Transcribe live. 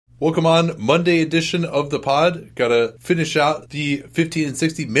Welcome on Monday edition of the pod. Gotta finish out the 15 and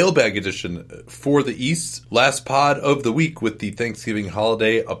 60 mailbag edition for the East. Last pod of the week with the Thanksgiving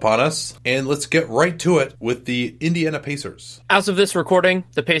holiday upon us. And let's get right to it with the Indiana Pacers. As of this recording,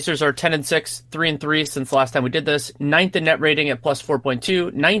 the Pacers are 10-6, 3-3 since the last time we did this. 9th in net rating at plus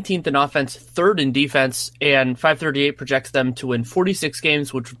 4.2, 19th in offense, 3rd in defense, and 538 projects them to win 46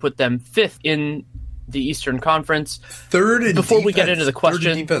 games, which would put them 5th in the Eastern Conference. 3rd in Before defense. we get into the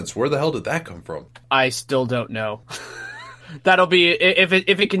question, 3rd in defense. Where the hell did that come from? I still don't know. That'll be if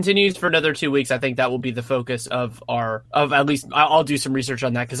it continues for another 2 weeks. I think that will be the focus of at least I'll do some research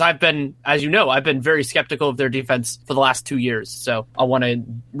on that because I've been, as you know, I've been very skeptical of their defense for the last 2 years. So I want to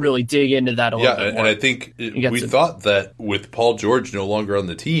really dig into that a little bit more. And I think we thought that with Paul George no longer on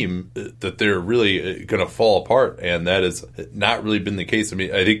the team, that they're really going to fall apart, and that has not really been the case. I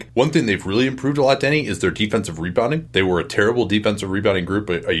mean, I think one thing they've really improved a lot, Danny, is their defensive rebounding. They were a terrible defensive rebounding group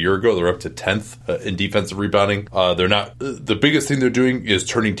a year ago. They're up to 10th in defensive rebounding. They're not. The biggest thing they're doing is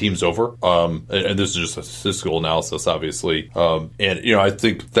turning teams over. And this is just a statistical analysis, obviously. And, I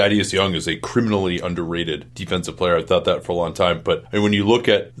think Thaddeus Young is a criminally underrated defensive player. I thought that for a long time. But when you look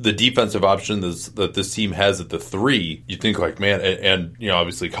at the defensive options that this team has at the 3, you think like, man, and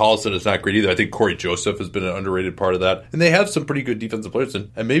obviously Collison is not great either. I think Corey Joseph has been an underrated part of that. And they have some pretty good defensive players.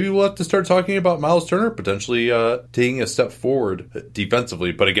 And maybe we'll have to start talking about Miles Turner potentially taking a step forward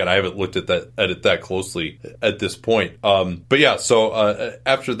defensively. But again, I haven't looked at it that closely at this point. But yeah, so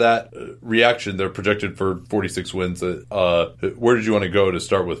after that reaction, they're projected for 46 wins. Where did you want to go to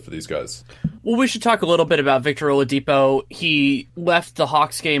start with for these guys? Well, we should talk a little bit about Victor Oladipo. He left the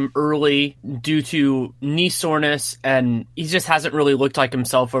Hawks game early due to knee soreness, and he just hasn't really looked like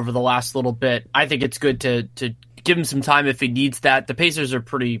himself over the last little bit. I think it's good to give him some time if he needs that. The Pacers are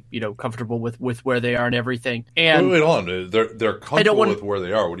pretty, comfortable with where they are and everything. And wait, hold on. They're comfortable with where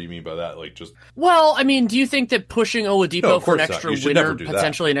they are. What do you mean by that? Like just. Well, I mean, do you think that pushing Oladipo for an extra winner,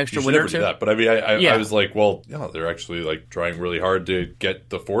 potentially an extra winner too? That. But I mean, I was like, well, they're actually like trying really hard to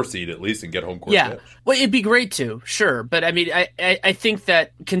get the 4 seed at least and get home court advantage. Well, it'd be great to, sure. But I mean, I think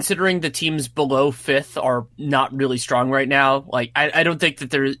that considering the teams below 5th are not really strong right now, like I don't think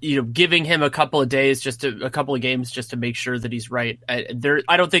that they're giving him a couple of days, a couple of games just to make sure that he's right.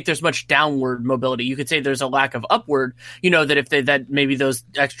 I don't think there's much downward mobility. You could say there's a lack of upward, that maybe those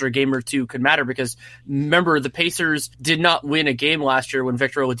extra game or two could matter, because remember the Pacers did not win a game last year when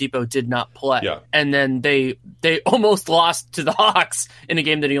Victor Oladipo did not play. Yeah. And then they almost lost to the Hawks in a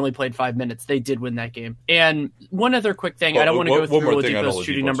game that he only played 5 minutes. They did win that game. And one other quick thing, I don't want to go through Oladipo's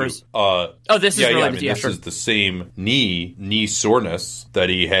shooting numbers. This is related to this is the same knee soreness that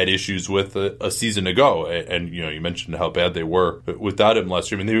he had issues with a season ago. And you mentioned how bad they were without him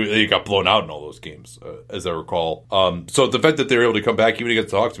last year. I mean, they got blown out in all those games, as I recall. So the fact that they were able to come back even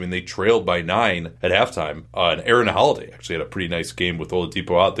against the Hawks, I mean, they trailed by 9 at halftime. And Aaron Holiday actually had a pretty nice game with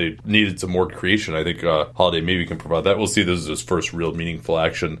Oladipo out. They needed some more creation. I think Holiday maybe can provide that. We'll see. This is his first real meaningful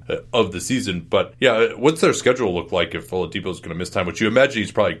action of the season. But yeah, what's their schedule look like if Oladipo's going to miss time? Which you imagine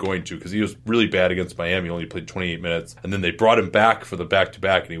he's probably going to, because he was really bad against Miami. He only played 28 minutes. And then they brought him back for the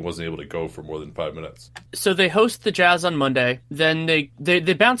back-to-back, and he wasn't able to go for more than 5 minutes. So they host the Jazz on Monday, then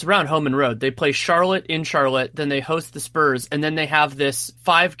they bounce around home and road. They play Charlotte in Charlotte, then they host the Spurs, and then they have this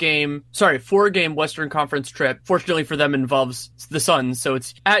 4-game Western Conference trip. Fortunately for them, involves the Suns, so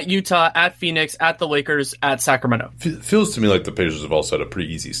it's at Utah, at Phoenix, at the Lakers, at Sacramento. Feels to me like the Pacers have also had a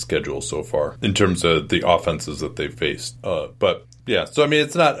pretty easy schedule so far in terms of the offenses that they've faced. But yeah, so I mean,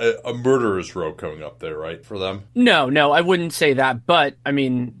 it's not a murderer's row coming up there, right, for them? No, I wouldn't say that. But I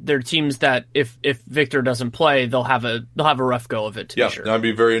mean, they're teams that if Victor doesn't play, they'll have a rough go of it. To be sure. I'd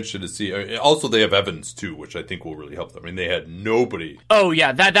be very interested to see. Also, they have Evans too, which I think will really help them. I mean, they had nobody. Oh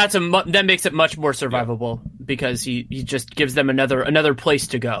yeah, that makes it much more survivable because he just gives them another place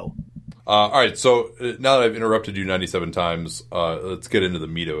to go. All right, so now that I've interrupted you 97 times, let's get into the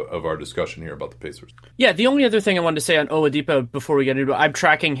meat of our discussion here about the Pacers. Yeah, the only other thing I wanted to say on Oladipo before we get into it, I'm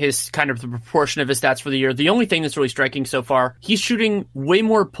tracking his kind of the proportion of his stats for the year. The only thing that's really striking so far, he's shooting way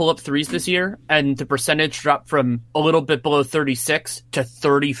more pull-up threes this year, and the percentage dropped from a little bit below 36 to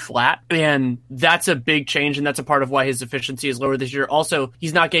 30 flat, and that's a big change, and that's a part of why his efficiency is lower this year. Also,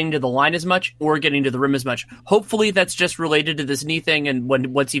 he's not getting to the line as much or getting to the rim as much. Hopefully, that's just related to this knee thing, and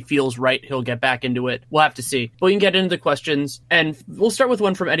once he feels right, he'll get back into it. We'll have to see. But we can get into the questions, and we'll start with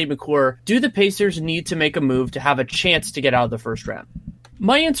one from Eddie McClure. Do the Pacers need to make a move to have a chance to get out of the first round?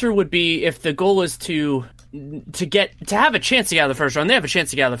 My answer would be, if the goal is to to have a chance to get out of the first round, they have a chance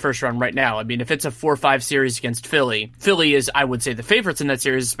to get out of the first round right now. I mean, if it's a 4-5 series against Philly is, I would say, the favorites in that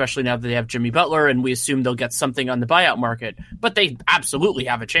series, especially now that they have Jimmy Butler, and we assume they'll get something on the buyout market. But they absolutely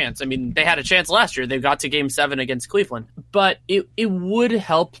have a chance. I mean, they had a chance last year. They got to Game 7 against Cleveland. But it would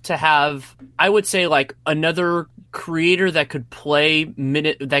help to have, I would say, like another creator that could play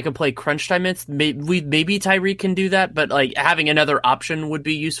crunch time minutes. Maybe Tyreek can do that, but like having another option would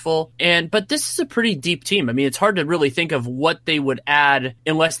be useful. But this is a pretty deep team. I mean, it's hard to really think of what they would add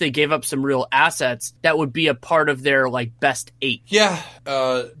unless they gave up some real assets that would be a part of their like best 8. Yeah,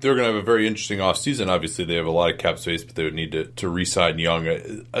 they're going to have a very interesting offseason. Obviously, they have a lot of cap space, but they would need to re-sign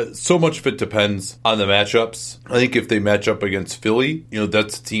Young. So much of it depends on the matchups. I think if they match up against Philly,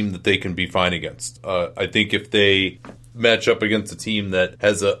 that's a team that they can be fine against. I think if they match up against a team that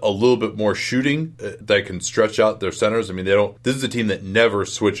has a little bit more shooting that can stretch out their centers. I mean, this is a team that never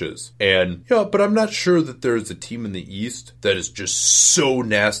switches. And, but I'm not sure that there's a team in the East that is just so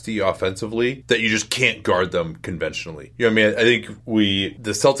nasty offensively that you just can't guard them conventionally. I mean, I think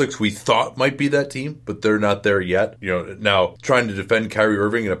the Celtics we thought might be that team, but they're not there yet. Now trying to defend Kyrie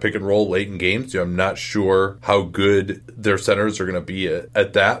Irving in a pick and roll late in games, I'm not sure how good their centers are going to be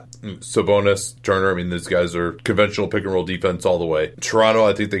at that. Sabonis, Turner, I mean, these guys are conventional pick and roll defense all the way. Toronto,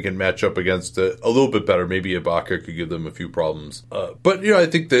 I think they can match up against a little bit better. Maybe Ibaka could give them a few problems. But I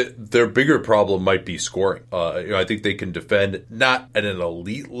think that their bigger problem might be scoring. I think they can defend not at an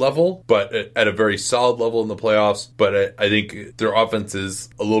elite level, but at a very solid level in the playoffs. But I think their offense is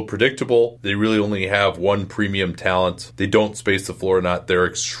a little predictable. They really only have one premium talent. They don't space the floor enough. They're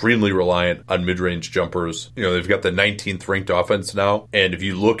extremely reliant on mid-range jumpers. They've got the 19th ranked offense now. And if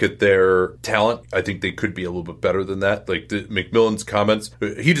you look at their talent, I think they could be a little bit better than that. Like McMillan's comments,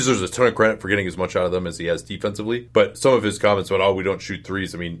 he deserves a ton of credit for getting as much out of them as he has defensively. But some of his comments about, we don't shoot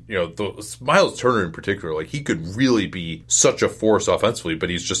threes. I mean, Miles Turner in particular, like he could really be such a force offensively, but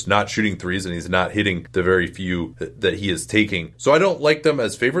he's just not shooting threes and he's not hitting the very few that he is taking. So I don't like them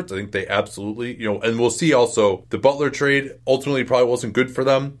as favorites. I think they absolutely, and we'll see also the Butler trade ultimately probably wasn't good for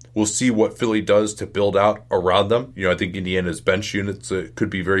them. We'll see what Philly does to build out around them. I think Indiana's bench units could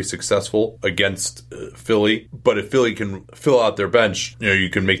be very successful against Philly, but if Philly can fill out their bench, you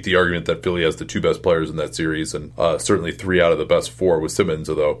can make the argument that Philly has the 2 best players in that series, and certainly 3 out of the best 4 with Simmons.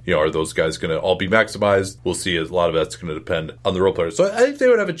 Although, are those guys going to all be maximized? We'll see. A lot of that's going to depend on the role players. So I think they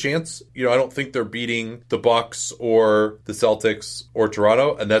would have a chance. I don't think they're beating the Bucks or the Celtics or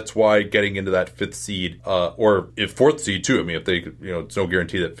Toronto, and that's why getting into that 5th seed or if 4th seed too. I mean, if they, it's no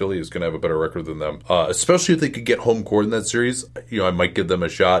guarantee that Philly is going to have a better record than them, especially if they could get home court in that series. I might give them a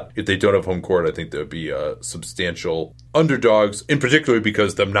shot. If they don't have home court, I think that would be substantial underdogs, in particular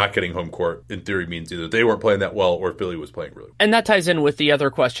because them not getting home court in theory means either they weren't playing that well or Philly was playing really well. And that ties in with the other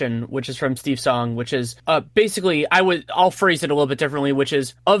question, which is from Steve Song, which is basically I'll phrase it a little bit differently, which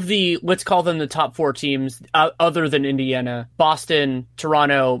is of the, let's call them the top 4 teams other than Indiana, Boston,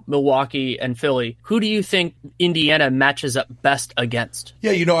 Toronto, Milwaukee, and Philly, who do you think Indiana matches up best against?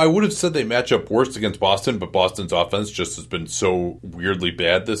 Yeah, I would have said they match up worst against Boston, but Boston's offense just has been so weirdly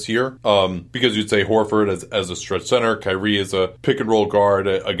bad this year. Because you'd say Horford as a stretch center, Kyrie is a pick and roll guard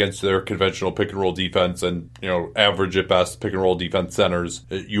against their conventional pick and roll defense, and average at best pick and roll defense centers.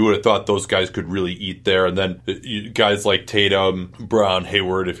 You would have thought those guys could really eat there, and then guys like Tatum, Brown,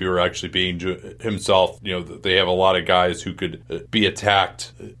 Hayward, if you were actually being himself, they have a lot of guys who could be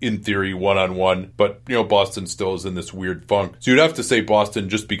attacked in theory one-on-one, but Boston still is in this weird funk. So you'd have to say Boston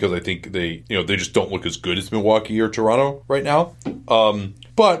just because I think they just don't look as good as Milwaukee or Toronto right now.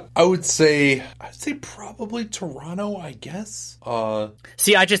 But I'd say probably Toronto, I guess.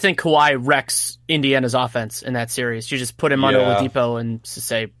 See, I just think Kawhi wrecks Indiana's offense in that series. You just put him on Oladipo and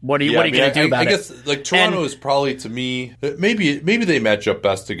say, what are you going to do about it? I guess like Toronto is probably, to me, maybe they match up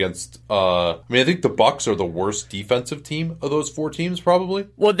best against. I think the Bucks are the worst defensive team of those 4 teams, probably.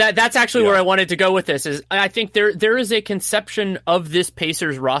 Well, that's actually where I wanted to go with this. Is I think there is a conception of this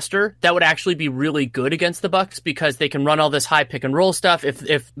Pacers roster that would actually be really good against the Bucks because they can run all this high pick and roll stuff.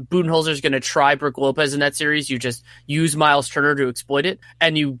 If Budenholzer's going to try Brook Lopez in that series, you just use Miles Turner to exploit it,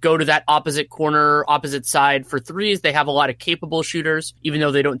 and you go to that opposite corner, opposite side for threes. They have a lot of capable shooters, even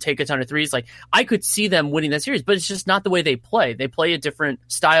though they don't take a ton of threes. Like, I could see them winning that series, but it's just not the way they play. They play a different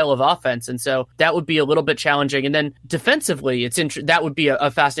style of offense, and so that would be a little bit challenging. And then defensively, that would be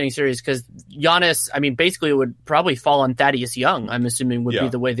a fascinating series because Giannis, basically it would probably fall on Thaddeus Young, I'm assuming would be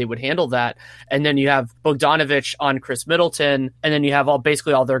the way they would handle that. And then you have Bogdanovich on Chris Middleton, and then you have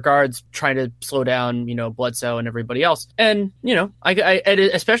basically all their guards, trying to slow down, Bledsoe and everybody else. And,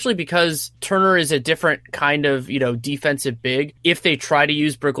 especially because Turner is a different kind of, defensive big. If they try to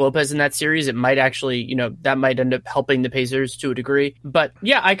use Brook Lopez in that series, it might actually, that might end up helping the Pacers to a degree. But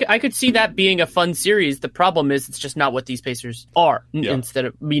yeah, I could see that being a fun series. The problem is it's just not what these Pacers are. Yeah. Instead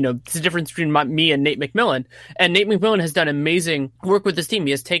of, it's the difference between me and Nate McMillan. And Nate McMillan has done amazing work with this team.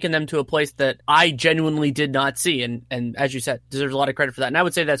 He has taken them to a place that I genuinely did not see. And as you said, deserves a lot of credit for that. And I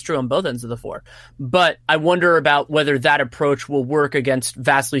would say that's true on both ends of the floor. But I wonder about whether that approach will work against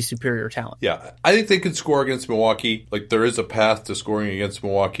vastly superior talent. Yeah, I think they could score against Milwaukee. Like, there is a path to scoring against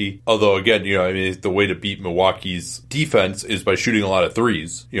Milwaukee. Although, again, the way to beat Milwaukee's defense is by shooting a lot of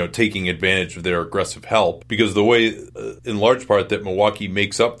threes, taking advantage of their aggressive help. Because the way, in large part, that Milwaukee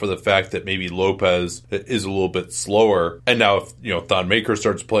makes up for the fact that maybe Lopez is a little bit slower. And now, if Thon Maker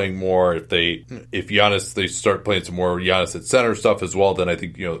starts playing more, if Giannis, they start playing some more Giannis at center stuff as well, then I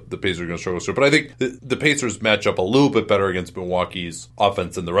think, the Pacers are going to struggle. But I think the Pacers match up a little bit better against Milwaukee's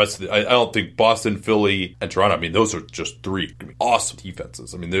offense than the rest of I don't think Boston, Philly, and Toronto, those are just three awesome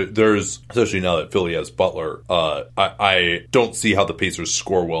defenses. There's, especially now that Philly has Butler, I don't see how the Pacers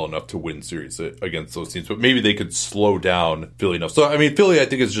score well enough to win series against those teams, but maybe they could slow down Philly enough. So, Philly, I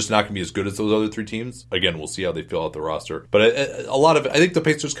think, is just not going to be as good as those other three teams. Again, we'll see how they fill out the roster. But a lot of it, I think the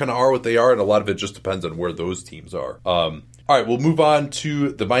Pacers kind of are what they are, and a lot of it just depends on where those teams are. All right, we'll move on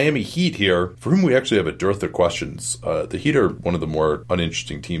to the Miami Heat here, for whom we actually have a dearth of questions. The Heat are one of the more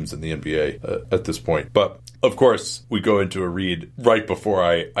uninteresting teams in the NBA at this point. But, of course, we go into a read right before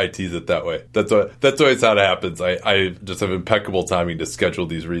I tease it that way. That's always how it happens. I just have impeccable timing to schedule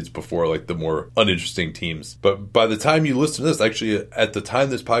these reads before, like, the more uninteresting teams. But by the time you listen to this, actually, at the time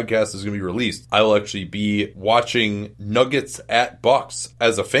this podcast is going to be released, I will actually be watching Nuggets at Bucks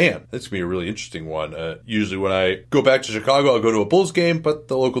as a fan. This is going to be a really interesting one. Usually when I go back to Chicago, I'll go to a Bulls game, but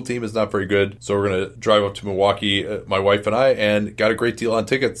the local team is not very good. So we're going to drive up to Milwaukee, my wife and I, and got a great deal on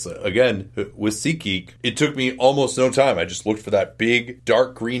tickets, again, with SeatGeek. It took me almost no time. I just looked for that big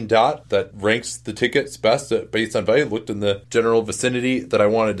dark green dot that ranks the tickets best based on value, looked in the general vicinity that I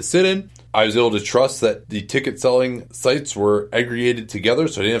wanted to sit in. I was able to trust that the ticket selling sites were aggregated together,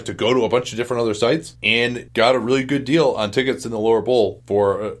 so I didn't have to go to a bunch of different other sites, and got a really good deal on tickets in the lower bowl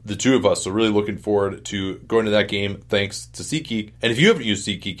for the two of us. So really looking forward to going to that game thanks to SeatGeek. And if you haven't used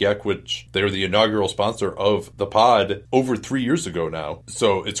SeatGeek yet, which they were the inaugural sponsor of the pod over 3 years ago now,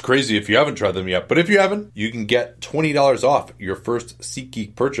 so it's crazy if you haven't tried them yet. But if you haven't, you can get $20 off your first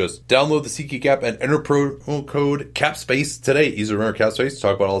SeatGeek purchase. Download the SeatGeek app and enter promo code CAPSPACE today. Easy to remember CAPSPACE.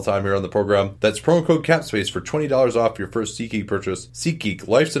 Talk about all the time here on the program. That's promo code CAPSPACE for $20 off your first SeatGeek purchase. SeatGeek,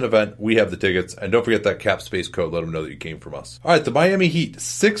 life's an event. We have the tickets. And don't forget that CAPSPACE code. Let them know that you came from us. All right, the Miami Heat,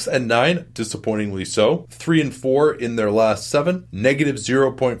 6-9, disappointingly so. 3-4 in their last 7. Negative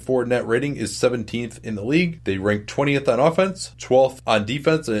 0.4 net rating is 17th in the league. They rank 20th on offense, 12th on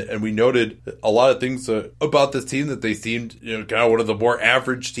defense. And we noted a lot of things about this team, that they seemed, kind of one of the more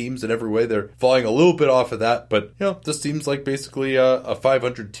average teams in every way. They're falling a little bit off of that. But, this seems like basically a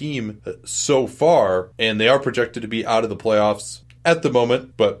 500 team so far, and they are projected to be out of the playoffs at the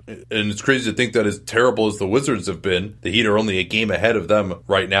moment, and it's crazy to think that as terrible as the Wizards have been, the Heat are only a game ahead of them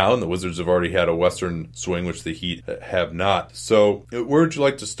right now, and the Wizards have already had a Western swing, which the Heat have not. So where would you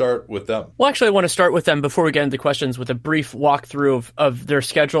like to start with them? Well, actually, I want to start with them before we get into questions with a brief walkthrough of their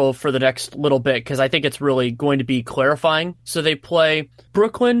schedule for the next little bit, because I think it's really going to be clarifying. So they play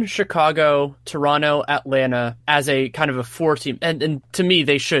Brooklyn, Chicago, Toronto, Atlanta as a kind of a 4-team. And to me,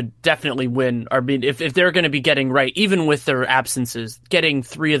 they should definitely win. I mean, if they're going to be getting right, even with their absences, getting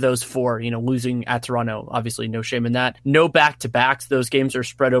 3 of those 4, losing at Toronto, obviously no shame in that. No back-to-backs. Those games are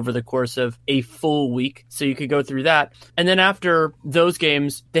spread over the course of a full week, so you could go through that. And then after those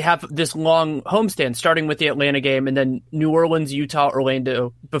games, they have this long homestand, starting with the Atlanta game, and then New Orleans, Utah,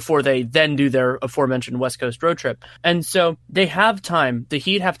 Orlando, before they then do their aforementioned West Coast road trip. And so they have time. The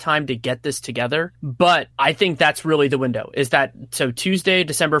Heat have time to get this together, but I think that's really the window, is that, so Tuesday,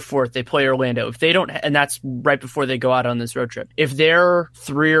 December 4th, they play Orlando. If they don't, and that's right before they go out on this road trip. If they're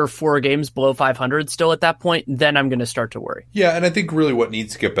 3 or 4 games below 500 still at that point, then I'm going to start to worry. Yeah, and I think really what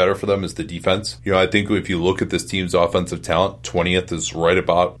needs to get better for them is the defense. I think if you look at this team's offensive talent, 20th is right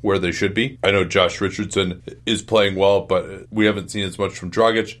about where they should be. I know Josh Richardson is playing well, but we haven't seen as much from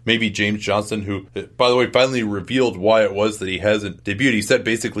Dragic. Maybe James Johnson, who, by the way, finally revealed why it was that he hasn't debuted. He said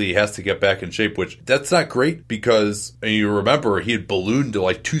basically he has to get back in shape, which that's not great because, and you remember, he had ballooned to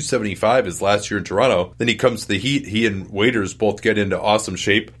like 275 his last year in Toronto. Then he comes to the Heat. He and Waiters both both get into awesome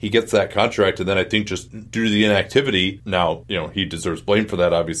shape. He gets that contract, and then I think just due to the inactivity, now, he deserves blame for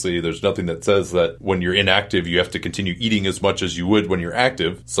that, obviously. There's nothing that says that when you're inactive, you have to continue eating as much as you would when you're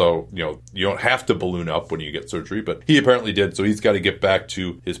active. So, you don't have to balloon up when you get surgery, but he apparently did. So he's got to get back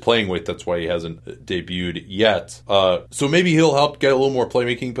to his playing weight. That's why he hasn't debuted yet. So maybe he'll help get a little more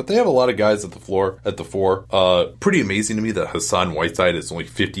playmaking, but they have a lot of guys at the floor, at the four. Pretty amazing to me that Hassan Whiteside is only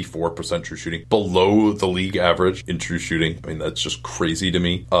 54% true shooting, below the league average in true shooting. I mean, that's just crazy to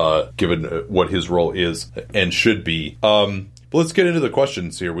me, given what his role is and should be. But let's get into the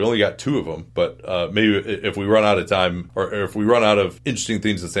questions here. We only got 2 of them, but maybe if we run out of time or if we run out of interesting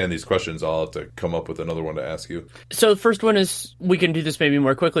things to say on these questions, I'll have to come up with another one to ask you. So the first one is, we can do this maybe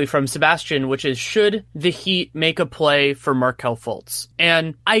more quickly, from Sebastian, which is, should the Heat make a play for Markelle Fultz?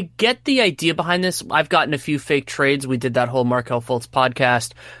 And I get the idea behind this. I've gotten a few fake trades. We did that whole Markelle Fultz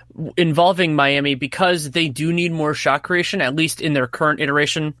podcast involving Miami because they do need more shot creation, at least in their current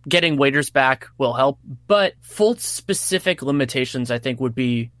iteration. Getting Waiters back will help, but Fultz specific limitations, I think, would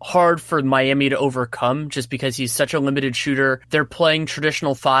be hard for Miami to overcome just because he's such a limited shooter. They're playing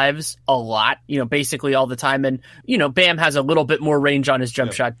traditional fives a lot, basically all the time. And, Bam has a little bit more range on his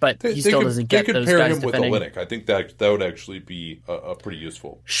jump shot, but he still doesn't get those guys defending. They could pair him with Olynyk. I think that would actually be a pretty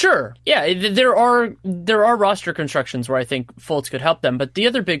useful. Sure. Yeah, there are roster constructions where I think Fultz could help them, but the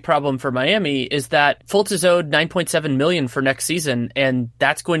other big problem for Miami is that Fultz is owed $9.7 million for next season, and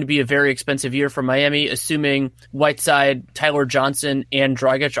that's going to be a very expensive year for Miami, assuming Whiteside, Tyler Johnson, and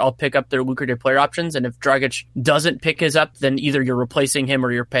Dragic all pick up their lucrative player options. And if Dragic doesn't pick his up, then either you're replacing him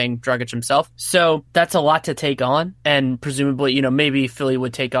or you're paying Dragic himself. So that's a lot to take on, and presumably, maybe Philly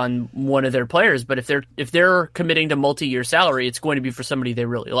would take on one of their players, but if they're committing to multi-year salary, it's going to be for somebody they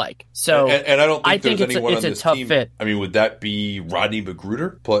really like. So and I don't think there's anyone on it's this a tough team. fit. I mean, would that be Rodney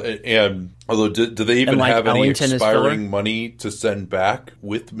McGruder? And although, do they even have any Ellington expiring money to send back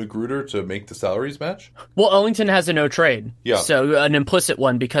with Magruder to make the salaries match? Well, Ellington has a no trade. Yeah. So an implicit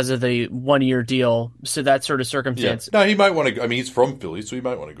one because of the 1-year deal. So that sort of circumstance. Yeah. No, he might want to. I mean, he's from Philly, so he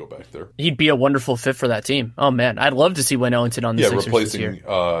might want to go back there. He'd be a wonderful fit for that team. Oh, man. I'd love to see Wayne Ellington on the Sixers replacing this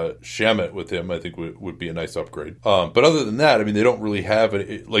year. Shamit with him, I think would be a nice upgrade. But other than that, I mean, they don't really have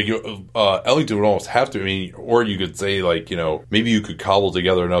it. Like, Ellington would almost have to. I mean, or you could say, like, maybe you could cobble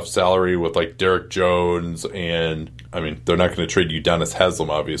together enough salary with, like, Derek Jones, and I mean, they're not going to trade you Udonis Haslem,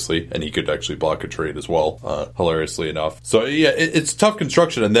 obviously, and he could actually block a trade as well, hilariously enough. So yeah, it's tough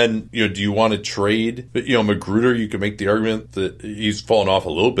construction. And then, do you want to trade, Magruder? You can make the argument that he's fallen off a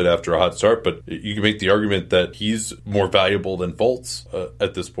little bit after a hot start, but you can make the argument that he's more valuable than Fultz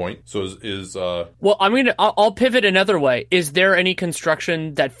at this point. So well, I'll pivot another way. Is there any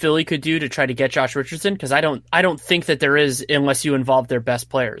construction that Philly could do to try to get Josh Richardson? Because I don't think that there is, unless you involve their best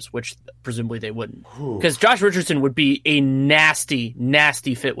players, which presumably they wouldn't. Because Josh Richardson would be a nasty,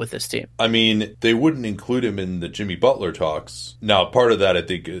 nasty fit with this team. I mean, they wouldn't include him in the Jimmy Butler talks. Now, part of that, I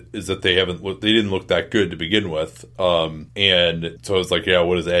think, is that they didn't look that good to begin with. And so it's like,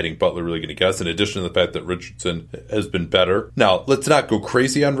 what is adding Butler really going to guess? In addition to the fact that Richardson has been better. Now, let's not go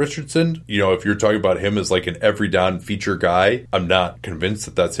crazy on Richardson. If you're talking about him as like an every down feature guy, I'm not convinced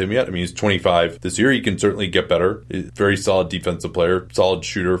that that's him yet. I mean, he's 25 this year. He can certainly get better. Very solid defensive player, solid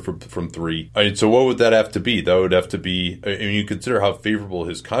shooter from three. I mean, so what would that have to be? That would have to be, I mean, you consider how favorable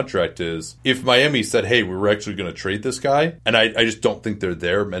his contract is. If Miami said, hey, we're actually going to trade this guy, and I just don't think they're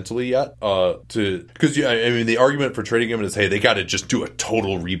there mentally yet, because the argument for trading him is, hey, they got to just do a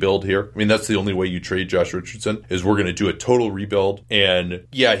total rebuild here. I mean, that's the only way you trade Josh Richardson, is we're going to do a total rebuild. And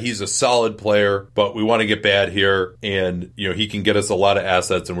yeah, he's a solid player, but we want to get bad here. And, he can get us a lot of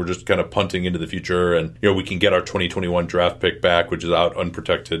assets, and we're just kind of punting into the future. And, we can get our 2021 draft pick back, which is out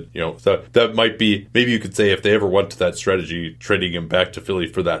unprotected. So that might be, maybe you could say if they ever went to that strategy, trading him back to Philly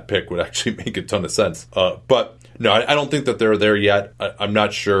for that pick would actually make a ton of sense. But no, I don't think that they're there yet. I'm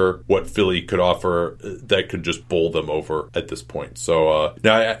not sure what Philly could offer that could just bowl them over at this point. So,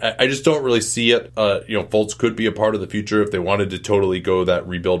 no, I just don't really see it. Fultz could be a part of the future if they wanted to totally go that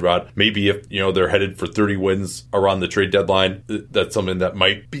rebuild route. Maybe if, they're headed for 30 wins around the trade deadline, that's something that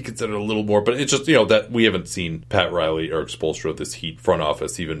might be considered a little more. But it's just, that we haven't seen Pat Riley or Spoelstra, this Heat front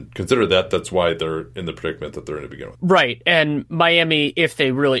office, even consider that. That's why they're in the predicament that they're in to begin with. Right. And Miami, if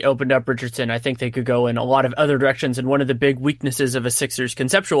they really opened up Richardson, I think they could go in a lot of other directions. And one of the big weaknesses of a Sixers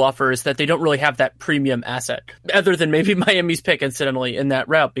conceptual offer is that they don't really have that premium asset, other than maybe Miami's pick, incidentally, in that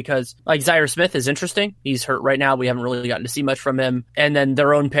route, because like Zaire Smith is interesting. He's hurt right now. We haven't really gotten to see much from him. And then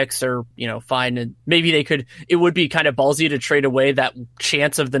their own picks are, fine. And maybe it would be kind of ballsy to trade away that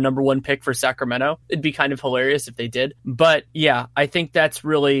chance of the number 1 pick for Sacramento. It'd be kind of hilarious if they did. But yeah, I think that's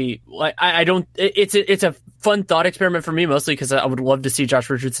really like, it's a fun thought experiment for me, mostly because I would love to see Josh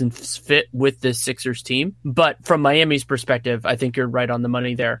Richardson fit with this Sixers team. But from Miami's perspective, I think you're right on the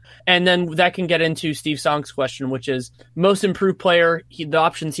money there. And then that can get into Steve Song's question, which is most improved player. The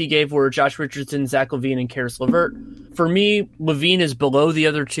options he gave were Josh Richardson, Zach LaVine, and Karis LeVert. For me, LaVine is below the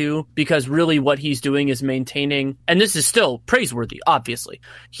other two because really what he's doing is maintaining, and this is still praiseworthy, obviously.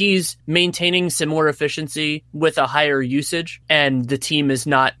 He's maintaining similar efficiency with a higher usage, and the team is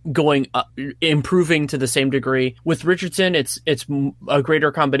not going improving to the same degree. With Richardson, it's a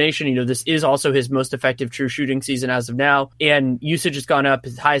greater combination. This is also his most effective true shooting season as of now, and usage has gone up,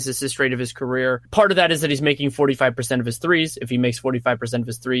 his highest assist rate of his career. Part of that is that he's making 45% of his threes. If he makes 45% of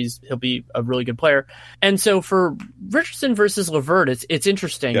his threes, he'll be a really good player. And so for Richardson versus LeVert, it's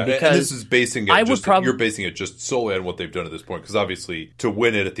interesting because and this is basing it you're basing it just solely on what they've done at this point, because obviously to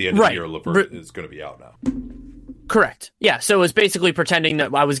win it at the end of the year, LeVert is going to be out now. Correct. Yeah, so it was basically pretending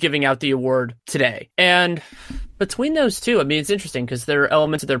that I was giving out the award today. And between those two, I mean, it's interesting because there are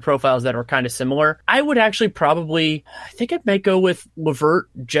elements of their profiles that are kind of similar. I would actually I think I might go with LeVert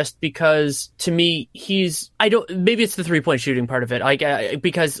just because to me, maybe it's the 3-point shooting part of it.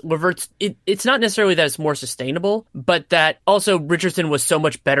 Because LeVert's, it's not necessarily that it's more sustainable, but that also Richardson was so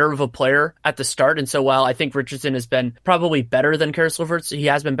much better of a player at the start. And so while I think Richardson has been probably better than Karis LeVert, so he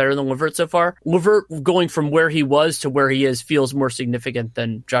has been better than LeVert so far, LeVert going from where he was to where he is feels more significant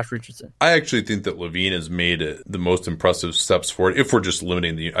than Josh Richardson. I actually think that LaVine has made it the most impressive steps forward. If we're just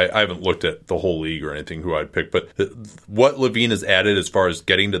limiting I haven't looked at the whole league or anything who I'd pick, but what LaVine has added as far as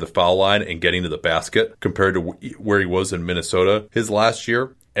getting to the foul line and getting to the basket compared to where he was in Minnesota his last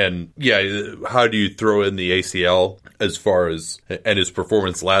year. And how do you throw in the ACL as far as and his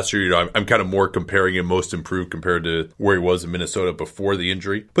performance last year? I'm kind of more comparing him most improved compared to where he was in Minnesota before the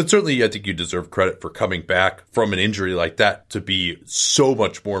injury. But certainly I think you deserve credit for coming back from an injury like that to be so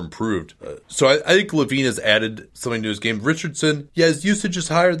much more improved. So I think LaVine has added something to his game. Richardson, his usage is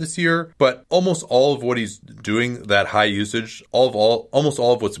higher this year, but almost all of what he's doing, that high usage, almost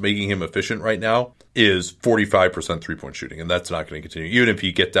all of what's making him efficient right now is 45% 3-point shooting, and that's not going to continue, even if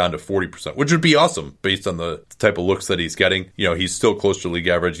you get down to 40%, which would be awesome based on the type of looks that he's getting. He's still close to league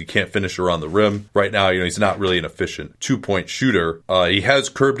average. He can't finish around the rim. Right now, he's not really an efficient 2-point shooter. He has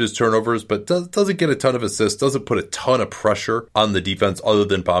curbed his turnovers, but doesn't get a ton of assists, doesn't put a ton of pressure on the defense other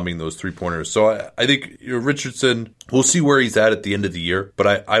than bombing those 3-pointers. So I think Richardson, we'll see where he's at the end of the year,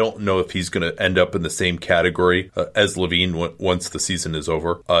 but I don't know if he's going to end up in the same category as LaVine once the season is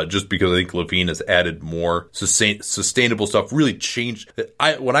over, just because I think LaVine has added more sustainable stuff, really changed.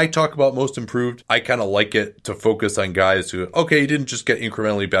 When I talk about most improved, I kind of like it to focus on guys who, you didn't just get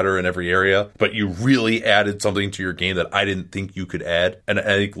incrementally better in every area, but you really added something to your game that I didn't think you could add. And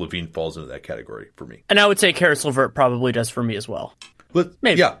I think LaVine falls into that category for me. And I would say Karis LeVert probably does for me as well.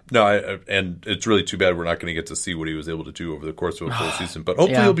 Maybe. Yeah, no, and it's really too bad we're not going to get to see what he was able to do over the course of a full season. But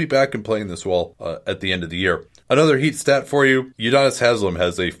hopefully he'll be back and playing this well at the end of the year. Another Heat stat for you: Udonis Haslem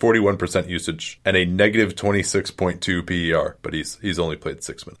has a 41% usage and a negative 26.2 PER, but he's only played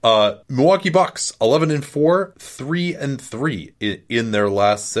 6 minutes. Milwaukee Bucks 11-4, 3-3 in their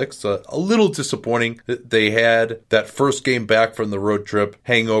last 6. A little disappointing. They had that first game back from the road trip,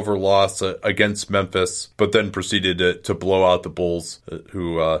 hangover loss against Memphis, but then proceeded to blow out the Bulls,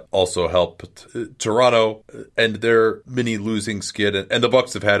 who also helped Toronto end their mini losing skid. And the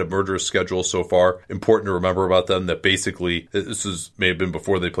Bucks have had a murderous schedule so far. Important to remember about them that basically may have been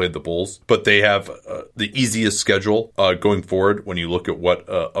before they played the Bulls, but they have the easiest schedule going forward when you look at what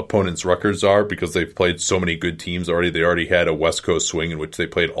opponents' records are, because they've played so many good teams already. They already had a West Coast swing in which they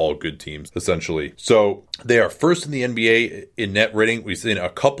played all good teams, essentially. So they are first in the NBA in net rating. We've seen a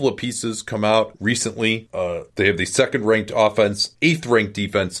couple of pieces come out recently. They have the second-ranked offense, 8th-ranked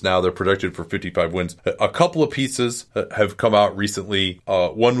defense now. They're projected for 55 wins. A couple of pieces have come out recently.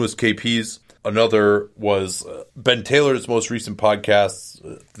 One was KP's. Another was Ben Taylor's most recent podcast,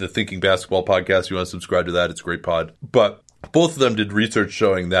 the Thinking Basketball podcast. You want to subscribe to that? It's a great pod. But both of them did research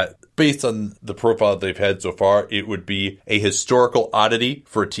showing that based on the profile they've had so far, it would be a historical oddity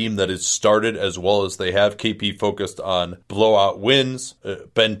for a team that has started as well as they have. KP focused on blowout wins.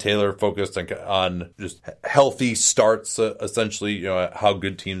 Ben Taylor focused on just healthy starts, essentially, how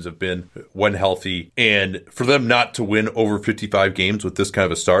good teams have been when healthy. And for them not to win over 55 games with this kind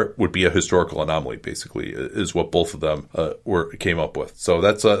of a start would be a historical anomaly, basically, is what both of them came up with. So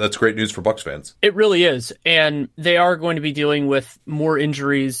that's great news for Bucks fans. It really is. And they are going to be dealing with more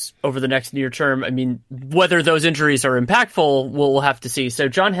injuries over over the next near term. I mean, whether those injuries are impactful, we'll have to see. So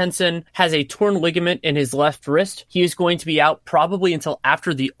John Henson has a torn ligament in his left wrist. He is going to be out probably until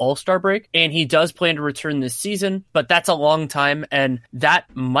after the All-Star break, and he does plan to return this season, but that's a long time, and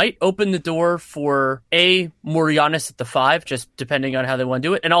that might open the door for more Giannis at the 5, just depending on how they want to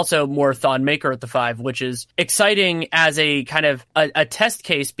do it, and also more Thon Maker at the 5, which is exciting as a kind of a test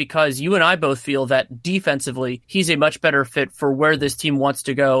case, because you and I both feel that defensively, he's a much better fit for where this team wants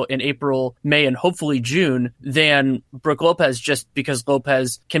to go in April, May, and hopefully June than Brook Lopez, just because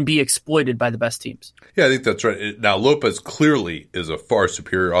Lopez can be exploited by the best teams. Yeah, I think that's right. Now, Lopez clearly is a far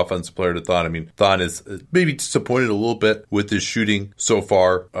superior offensive player to Thon. I mean, Thon is maybe disappointed a little bit with his shooting so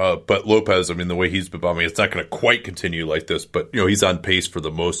far, but Lopez, I mean, the way he's been bombing, it's not going to quite continue like this, but, he's on pace for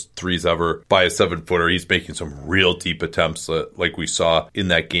the most threes ever by a 7-footer. He's making some real deep attempts like we saw in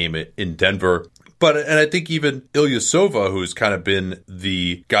that game in Denver. And I think even Ilyasova, who's kind of been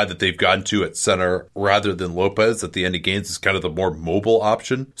the guy that they've gotten to at center rather than Lopez at the end of games, is kind of the more mobile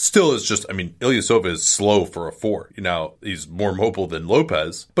option. Still is just, I mean, Ilyasova is slow for a 4. He's more mobile than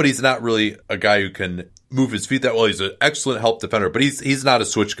Lopez, but he's not really a guy who can move his feet that well. He's an excellent help defender, but he's not a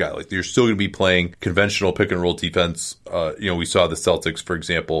switch guy. Like, you're still going to be playing conventional pick and roll defense. We saw the Celtics, for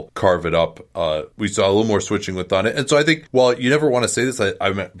example, carve it up. We saw a little more switching with on it. And so I think, while you never want to say this,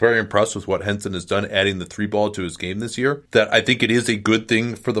 I'm very impressed with what Henson has done, adding the 3-ball to his game this year, that I think it is a good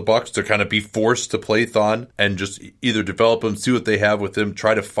thing for the Bucks to kind of be forced to play Thon and just either develop him, see what they have with him,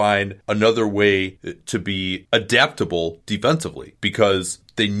 try to find another way to be adaptable defensively, because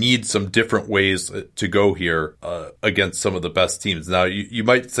they need some different ways to go here against some of the best teams. Now, you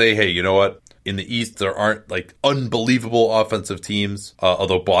might say, hey, you know what? In the East, there aren't like unbelievable offensive teams,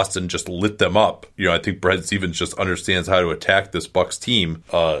 although Boston just lit them up. I think Brad Stevens just understands how to attack this Bucks team.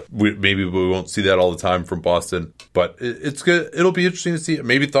 Maybe we won't see that all the time from Boston, but it's good. It'll be interesting to see.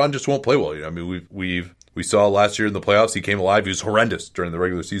 Maybe Thon just won't play well. I mean, we saw last year in the playoffs, he came alive. He was horrendous during the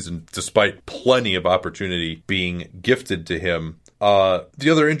regular season, despite plenty of opportunity being gifted to him. The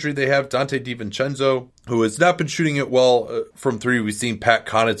other injury they have, Dante DiVincenzo, who has not been shooting it well from 3. We've seen Pat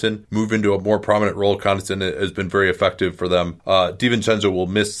Connaughton move into a more prominent role. Connaughton has been very effective for them. DiVincenzo will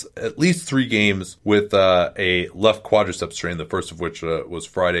miss at least 3 games with a left quadricep strain, the first of which was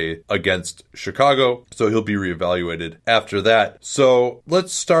Friday against Chicago. So he'll be reevaluated after that. So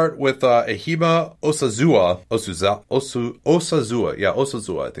let's start with Ahima Osazua. Osazua. Yeah,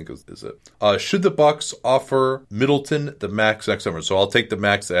 Osazua, I think is it. Should the Bucks offer Middleton the max next summer? So I'll take the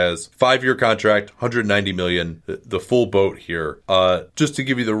max as 5-year contract, $190 million, the full boat here. Just to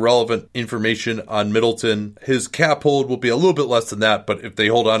give you the relevant information on Middleton, his cap hold will be a little bit less than that, but if they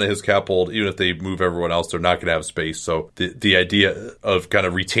hold on to his cap hold, even if they move everyone else, they're not going to have space. So the idea of kind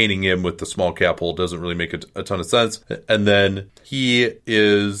of retaining him with the small cap hold doesn't really make a ton of sense. And then he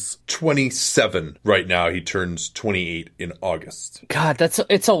is 27 right now. He turns 28 in August. God,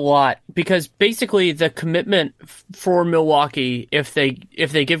 it's a lot, because basically the commitment for Milwaukee, if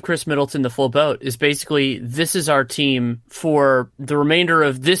they give Chris Middleton the full boat, is basically, this is our team for the remainder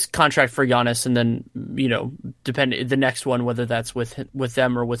of this contract for Giannis, and then, depending the next one, whether that's with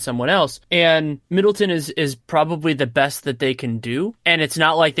them or with someone else. And Middleton is probably the best that they can do. And it's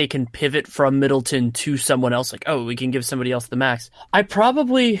not like they can pivot from Middleton to someone else, like, oh, we can give somebody else the max. I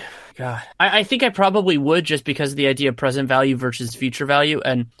think I probably would, just because of the idea of present value versus future value.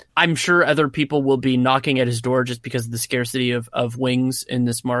 And I'm sure other people will be knocking at his door just because of the scarcity of wings in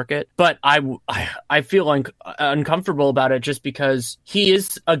this market. But I feel uncomfortable about it, just because he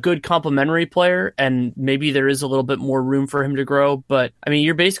is a good complementary player, and maybe there is a little bit more room for him to grow. But I mean,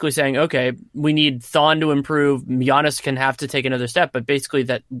 you're basically saying, okay, we need Thon to improve. Giannis can have to take another step, but basically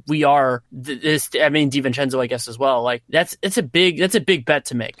that we are this. I mean, DiVincenzo, I guess, as well. Like, that's a big bet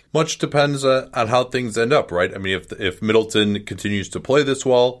to make. Much depends on how things end up, right? I mean, if Middleton continues to play this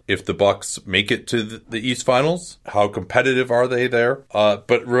well, if the Bucks make it to the East Finals, how competitive are they there?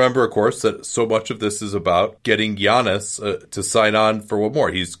 But remember, of course, that so much of this is about getting Giannis to sign on for one more.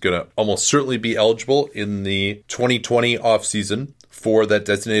 He's going to almost certainly be eligible in the 2020 offseason for that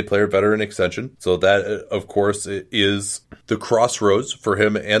designated player veteran extension. So that, of course, is the crossroads for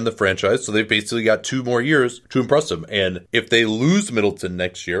him and the franchise. So they've basically got 2 more years to impress him. And if they lose Middleton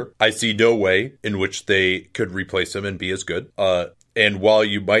next year, I see no way in which they could replace him and be as good. And while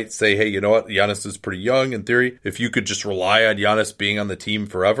you might say, hey, you know what, Giannis is pretty young in theory, if you could just rely on Giannis being on the team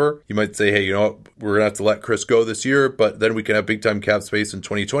forever, you might say, hey, you know what, we're going to have to let Chris go this year, but then we can have big time cap space in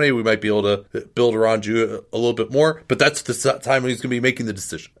 2020. We might be able to build around you a little bit more, but that's the time when he's going to be making the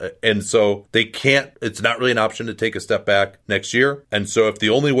decision. And so they can't, it's not really an option to take a step back next year. And so if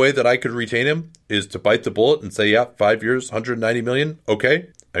the only way that I could retain him is to bite the bullet and say, yeah, 5 years, $190 million, okay.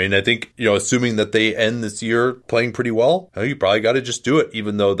 I mean, I think, assuming that they end this year playing pretty well, you probably got to just do it,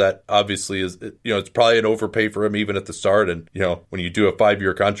 even though that obviously is, it's probably an overpay for him even at the start. And, when you do a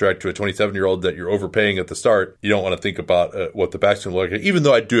 5-year contract to a 27-year-old that you're overpaying at the start, you don't want to think about what the back's going to look like, even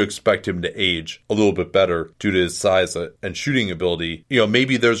though I do expect him to age a little bit better due to his size and shooting ability.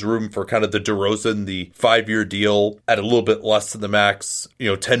 Maybe there's room for kind of the DeRozan, the 5-year deal at a little bit less than the max,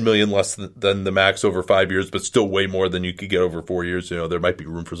 $10 million less than the max over 5 years, but still way more than you could get over 4 years. There might be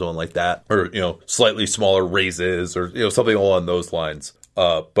room for someone like that, or, slightly smaller raises, or, something along those lines.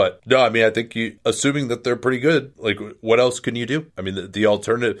 But no, I mean, I think assuming that they're pretty good, like, what else can you do? I mean, the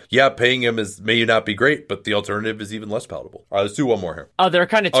alternative, paying him may not be great, but the alternative is even less palatable. All right, let's do one more here. Oh, there are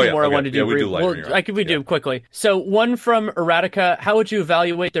kind of two more okay. I wanted to do. We do we do quickly. So one from Erotica, how would you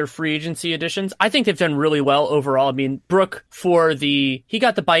evaluate their free agency additions? I think they've done really well overall. I mean, Brook he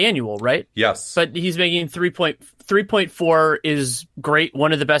got the biannual, right? Yes. But he's making 3.4 is great.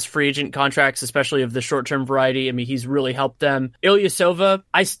 One of the best free agent contracts, especially of the short-term variety. I mean, he's really helped them. Ilyasova,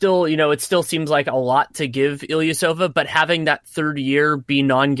 I still, it still seems like a lot to give Ilyasova, but having that third year be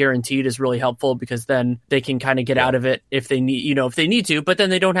non-guaranteed is really helpful, because then they can kind of get out of it if they need to, but then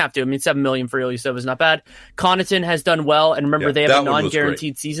they don't have to. I mean, $7 million for Ilyasova is not bad. Connaughton has done well, and remember, they have a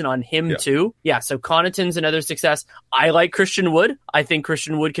non-guaranteed season on him too. Yeah, so Connaughton's another success. I like Christian Wood. I think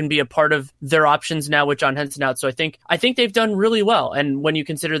Christian Wood can be a part of their options now with John Henson out. So I think they've done really well. And when you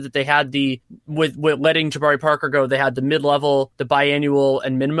consider that they had with letting Jabari Parker go, they had the mid-level, the biannual,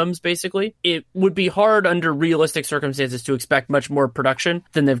 and minimums, basically, it would be hard under realistic circumstances to expect much more production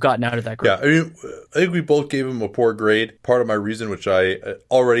than they've gotten out of that group. Yeah, I mean, I think we both gave him a poor grade. Part of my reason, which I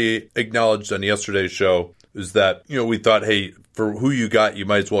already acknowledged on yesterday's show, is that, we thought, hey, for who you got, you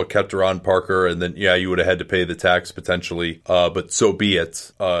might as well have kept around Parker, and then, you would have had to pay the tax potentially, but so be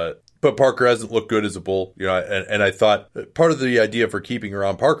it. But Parker hasn't looked good as a Bull, and I thought part of the idea for keeping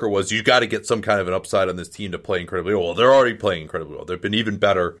around Parker was you got to get some kind of an upside on this team to play incredibly well. They're already playing incredibly well. They've been even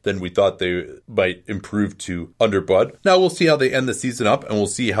better than we thought they might improve to under Bud. Now we'll see how they end the season up, and we'll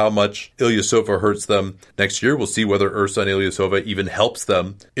see how much Ilyasova hurts them next year. We'll see whether Ersan Ilyasova even helps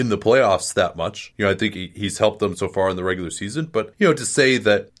them in the playoffs that much. I think he's helped them so far in the regular season, but, to say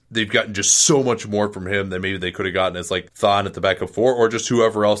that they've gotten just so much more from him than maybe they could have gotten as like Thon at the back of 4, or just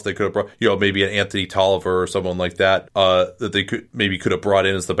whoever else they could have brought, maybe an Anthony Tolliver or someone like that, that they could have brought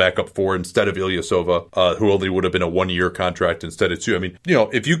in as the backup 4 instead of Ilyasova, who only would have been a 1-year contract instead of 2. I mean,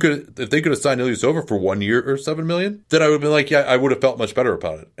 if they could have signed Ilyasova for 1 year or $7 million, then I would have been like, I would have felt much better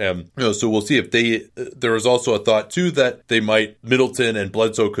about it. And, so we'll see if there was also a thought too that they Middleton and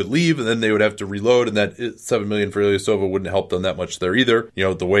Bledsoe could leave, and then they would have to reload, and that $7 million for Ilyasova wouldn't help them that much there either.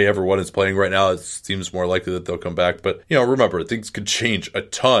 The way everyone is playing right now, it seems more likely that they'll come back. But, remember, things could change a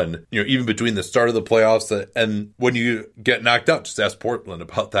ton, even between the start of the playoffs and when you get knocked out. Just ask Portland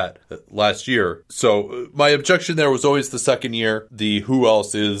about that last year. So my objection there was always the second year, the who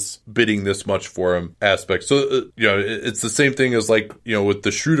else is bidding this much for him aspect. So, it's the same thing as like, with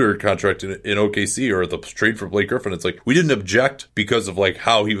the Schroeder contract in OKC or the trade for Blake Griffin. It's like, we didn't object because of like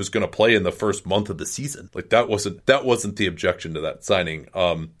how he was going to play in the first month of the season. Like that wasn't the objection to that signing.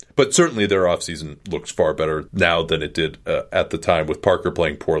 But certainly their offseason looks far better now than it did at the time, with Parker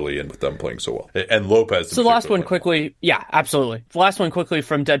playing poorly and with them playing so well. And Lopez. So the last one quickly. Yeah, absolutely. The last one quickly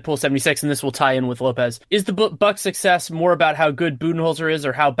from Deadpool76, and this will tie in with Lopez. Is the Bucks' success more about how good Budenholzer is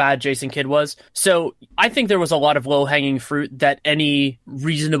or how bad Jason Kidd was? So I think there was a lot of low-hanging fruit that any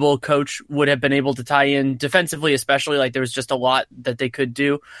reasonable coach would have been able to tie in defensively, especially. Like there was just a lot that they could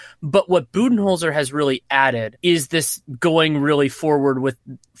do. But what Budenholzer has really added is this going really forward with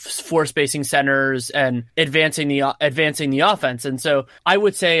floor spacing centers and advancing the offense. And so I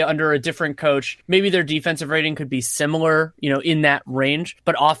would say under a different coach, maybe their defensive rating could be similar, in that range,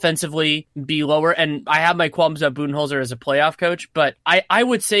 but offensively be lower. And I have my qualms about Budenholzer as a playoff coach, but I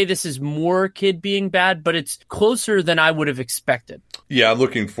would say this is more Kidd being bad, but it's closer than I would have expected. Yeah, I'm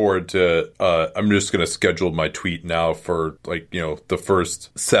looking forward to, I'm just going to schedule my tweet now for the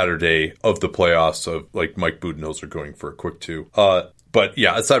first Saturday of the playoffs of like Mike Budenholzer going for a quick 2. But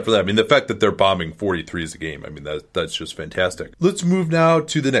yeah, aside from that, I mean, the fact that they're bombing 43s a game, I mean, that's just fantastic. Let's move now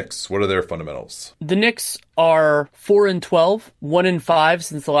to the Knicks. What are their fundamentals? The Knicks are 4-12, 1-5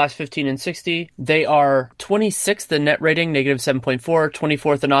 since the last 15 and 60. They are 26th in net rating, -7.4,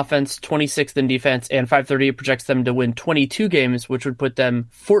 24th in offense, 26th in defense, and 538 projects them to win 22 games, which would put them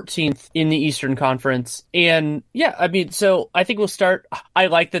 14th in the Eastern Conference. And yeah, I mean, so I think we'll start. I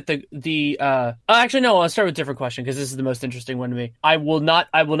like that actually, no, I'll start with a different question because this is the most interesting one to me. I will not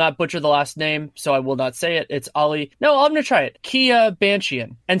butcher the last name, so I will not say it. It's Ali. No, I'm going to try it. Kia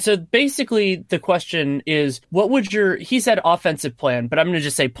Banshian. And so basically the question is, he said offensive plan, but I'm going to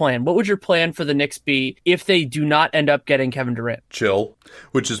just say plan. What would your plan for the Knicks be if they do not end up getting Kevin Durant? Chill,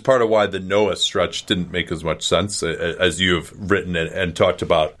 which is part of why the Noah stretch didn't make as much sense, as you have written and talked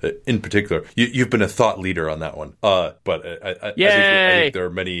about in particular. You've been a thought leader on that one. But I think there are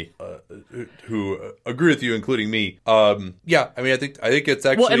many who agree with you, including me. I think it's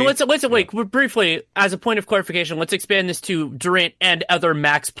actually... Well, and let's wait, briefly, as a point of clarification, let's expand this to Durant and other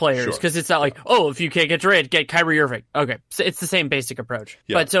max players, because it's not like, if you can't get Durant, get Kyrie Irving. Okay, so it's the same basic approach.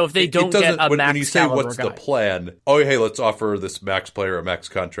 Yeah. But so if they don't get a max when you say what's guy, the plan, hey, let's offer this max player a max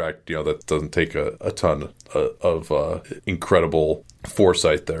contract, that doesn't take a ton of incredible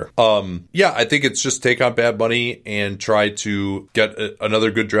foresight there. I think it's just take on bad money and try to get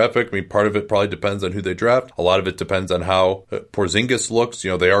another good draft pick. I mean, part of it probably depends on who they draft. A lot of it depends on how Porzingis looks.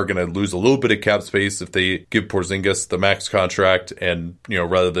 They are going to lose a little bit of cap space if they give Porzingis the max contract and,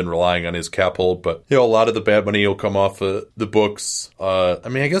 rather than relying on his cap hold. But, a lot of the bad money will come off the books. I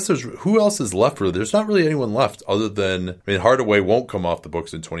guess who else is left really? There's not really anyone left other than, Hardaway won't come off the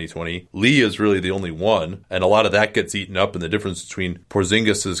books in 2020. Lee is really the only one. And a lot of that gets eaten up in the difference between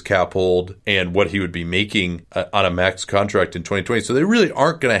Porzingis' cap hold and what he would be making on a max contract in 2020. So they really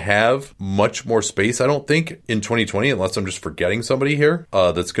aren't going to have much more space, I don't think, in 2020, unless I'm just forgetting somebody here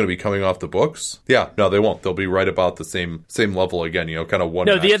that's going to be coming off the books. Yeah, no, they won't. They'll be right about the same level again, kind of one.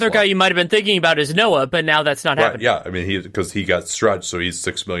 No, the other guy you might have been thinking about is Noah, but now that's not happening. Yeah, because he got stretched, so he's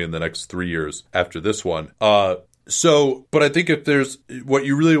 $6 million the next 3 years after this one. But I think if there's what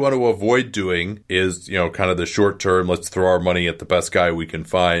you really want to avoid doing is, kind of the short term, let's throw our money at the best guy we can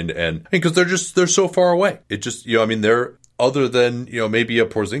find. And because they're so far away. It just, they're, other than, maybe a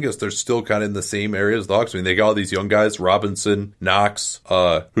Porzingis, they're still kind of in the same area as the Hawks. They got all these young guys, Robinson, Knox,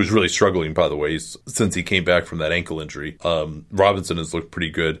 who's really struggling, by the way, since he came back from that ankle injury. Robinson has looked pretty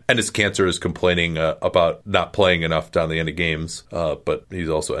good. And his Cantor is complaining about not playing enough down the end of games. But he's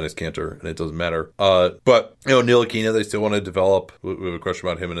also Ennis Cantor, and it doesn't matter. But, Ntilikina, they still want to develop. We have a question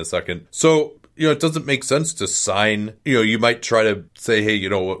about him in a second. So, it doesn't make sense to sign, you might try to say, hey,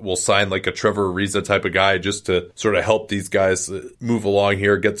 we'll sign like a Trevor Ariza type of guy just to sort of help these guys move along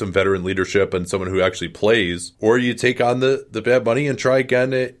here, get some veteran leadership and someone who actually plays. Or you take on the bad money and try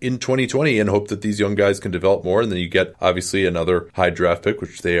again in 2020 and hope that these young guys can develop more. And then you get, obviously, another high draft pick,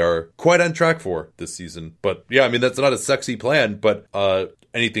 which they are quite on track for this season. But yeah, that's not a sexy plan, but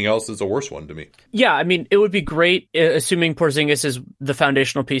anything else is a worse one to me. Yeah, it would be great, assuming Porzingis is the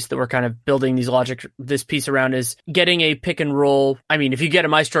foundational piece that we're kind of building this piece around, is getting a pick and roll. If you get a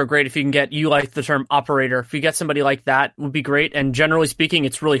maestro, great. If you can you like the term operator. If you get somebody like that, would be great. And generally speaking,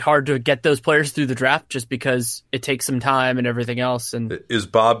 it's really hard to get those players through the draft just because it takes some time and everything else. And is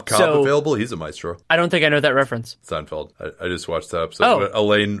Bob Cobb available? He's a maestro. I don't think I know that reference. Seinfeld. I just watched that episode.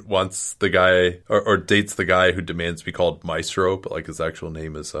 Elaine wants the guy or dates the guy who demands to be called maestro, but like his actual name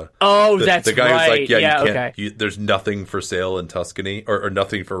is that's the guy right. who's like, there's nothing for sale in Tuscany or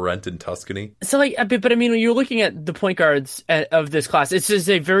nothing for rent in Tuscany. So when you're looking at the point guards of this class, it's just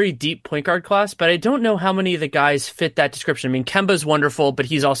a very deep point guard class, but I don't know how many of the guys fit that description. Kemba's wonderful, but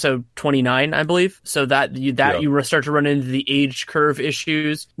he's also 29, I believe. So you start to run into the age curve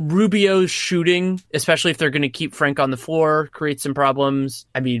issues. Rubio's shooting, especially if they're going to keep Frank on the floor, creates some problems.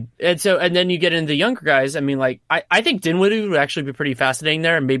 And then you get into the younger guys. I think Dinwiddie would actually be pretty fascinating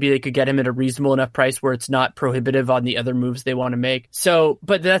there. And maybe they could get him at a reasonable enough price where it's not prohibitive on the other moves they want to make. So,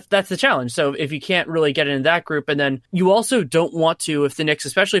 but that's the challenge. So if you can't really get into that group, and then you also don't want to, if the Knicks,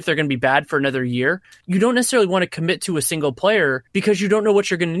 especially if they're going to be bad for another year, you don't necessarily want to commit to a single player because you don't know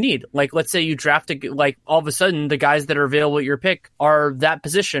what you're going to need. Like, let's say you draft all of a sudden the guys that are available at your pick are that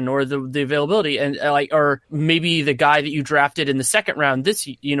position or the availability, and or maybe the guy that you drafted in the second round in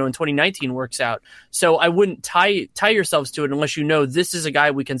 2019 works out. So I wouldn't tie yourselves to it unless you know this is a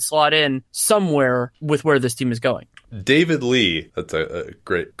guy we can slot in somewhere with where this team is going. David Lee, that's a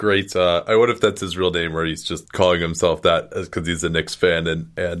great. I wonder if that's his real name or he's just calling himself that because he's a Knicks fan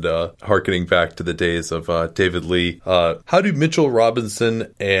and hearkening back to the days of David Lee. How do Mitchell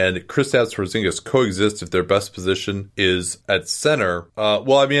Robinson and Kristaps Porzingis coexist if their best position is at center?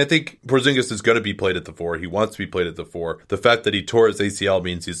 I think Porzingis is going to be played at the 4. He wants to be played at the 4. The fact that he tore his ACL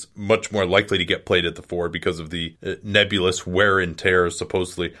means he's much more likely to get played at the 4 because of the nebulous wear and tear,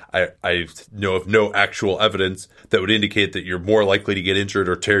 supposedly. I know of no actual evidence that would indicate that you're more likely to get injured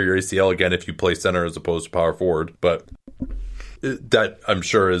or tear your ACL again if you play center as opposed to power forward. But that, I'm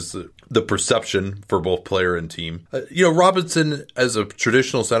sure, is the perception for both player and team. Robinson as a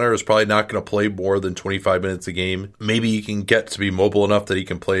traditional center is probably not going to play more than 25 minutes a game. Maybe he can get to be mobile enough that he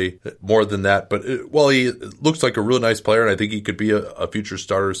can play more than that. But while he looks like a really nice player, and I think he could be a future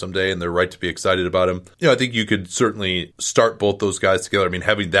starter someday, and they're right to be excited about him, I think you could certainly start both those guys together. I mean,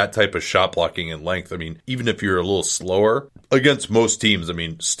 having that type of shot blocking and length, I mean, even if you're a little slower against most teams, I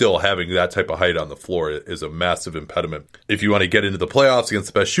mean, still having that type of height on the floor is a massive impediment. If you want to get into the playoffs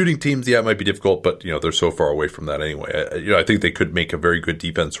against the best shooting teams, yeah, it might be difficult, but, they're so far away from that anyway. I think they could make a very good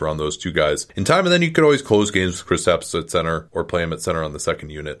defense around those two guys in time, and then you could always close games with Kristaps at center or play him at center on the second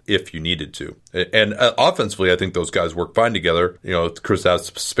unit if you needed to. And offensively, I think those guys work fine together.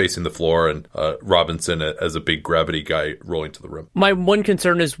 Kristaps spacing the floor and Robinson as a big gravity guy rolling to the rim. My one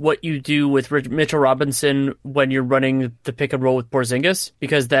concern is what you do with Mitchell Robinson when you're running the pick and roll with Porzingis,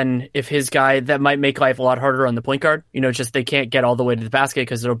 because then if his guy, that might make life a lot harder on the point guard. Just they can't get all the way to the basket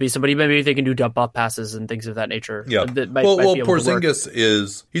because there'll be somebody, maybe they can do dump off passes and things of that nature. Yeah. Well,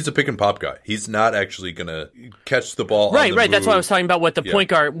 Porzingis he's a pick and pop guy. He's not actually going to catch the ball. Right. Move. That's why I was talking about what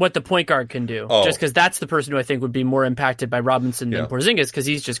the point guard can do. Just because that's the person who I think would be more impacted by Robinson than Porzingis, because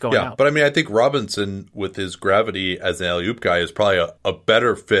he's just going out. But I mean, I think Robinson with his gravity as an alley-oop guy is probably a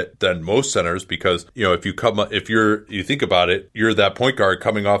better fit than most centers, because if you think about it, you're that point guard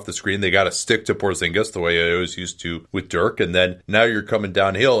coming off the screen. They got to stick to Porzingis the way I always used to with Dirk, and then now you're coming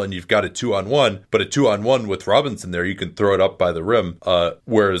downhill and you've got a 2-on-1, but a 2-on-1 with Robinson there, you can throw it up by the rim.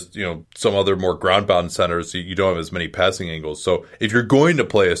 Whereas some other more ground-bound centers, you don't have as many passing angles. So if you're going to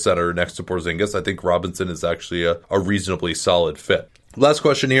play a center next to Porzingis, I think Robinson is actually a reasonably solid fit. Last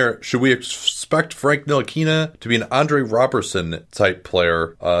question here. Should we expect Frank Ntilikina to be an Andre Robertson type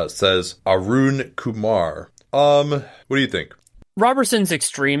player? Says Arun Kumar. What do you think? Robertson's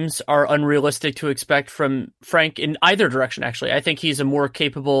extremes are unrealistic to expect from Frank in either direction, actually. I think he's a more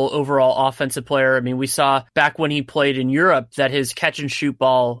capable overall offensive player. I mean, we saw back when he played in Europe that his catch and shoot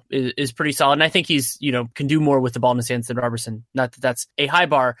ball is pretty solid. And I think he's, can do more with the ball in his hands than Robertson. Not that that's a high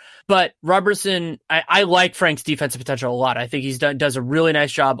bar, but Robertson, I like Frank's defensive potential a lot. I think does a really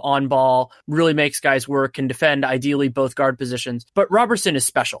nice job on ball, really makes guys work, can defend ideally both guard positions. But Robertson is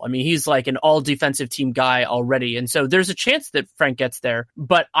special. I mean, he's like an all defensive team guy already. And so there's a chance that Frank gets there,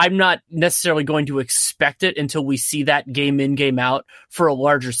 but I'm not necessarily going to expect it until we see that game in, game out for a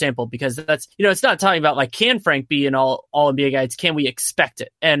larger sample, because that's, it's not talking about like, can Frank be an all NBA guy? It's can we expect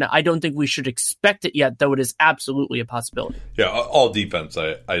it? And I don't think we should expect it yet, though it is absolutely a possibility. Yeah, all defense,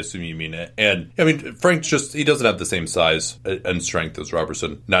 I assume you mean it. And I mean, Frank's he doesn't have the same size and strength as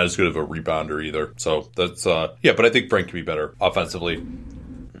Robertson. Not as good of a rebounder either. So that's, but I think Frank can be better offensively.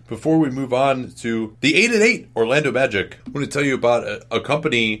 Before we move on to the 8-8 Orlando Magic, I want to tell you about a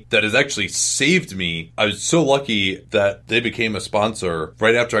company that has actually saved me. I was so lucky that they became a sponsor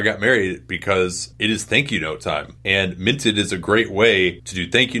right after I got married, because it is thank you note time. And Minted is a great way to do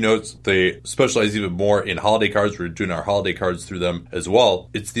thank you notes. They specialize even more in holiday cards. We're doing our holiday cards through them as well.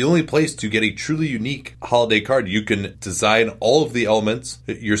 It's the only place to get a truly unique holiday card. You can design all of the elements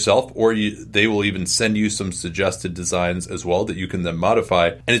yourself, or they will even send you some suggested designs as well that you can then modify.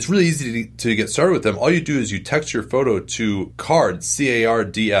 And it's really easy to get started with them. All you do is you text your photo to CARDS,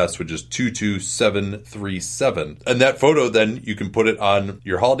 CARDS, which is 22737. And that photo, then you can put it on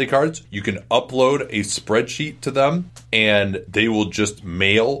your holiday cards. You can upload a spreadsheet to them, and they will just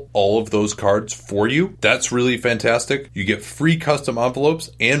mail all of those cards for you. That's really fantastic. You get free custom envelopes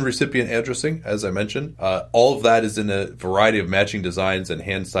and recipient addressing, as I mentioned. All of that is in a variety of matching designs and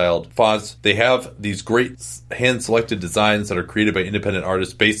hand-styled fonts. They have these great hand-selected designs that are created by independent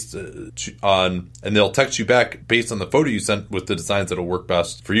artists based on, and they'll text you back based on the photo you sent with the designs that'll work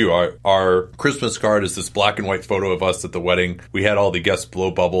best for you. Our Christmas card is this black and white photo of us at the wedding. We had all the guests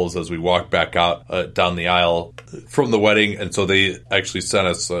blow bubbles as we walked back out down the aisle from the wedding, and so they actually sent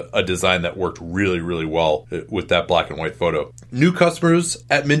us a design that worked really, really well with that black and white photo. New customers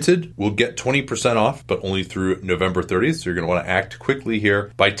at Minted will get 20% off, but only through November 30th, so you're going to want to act quickly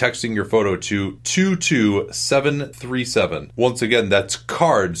here by texting your photo to 22737. Once again, that's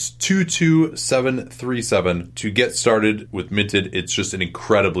cards 22737 to get started with Minted. It's just an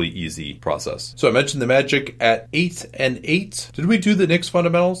incredibly easy process. So I mentioned the Magic at 8-8. Did we do the Knicks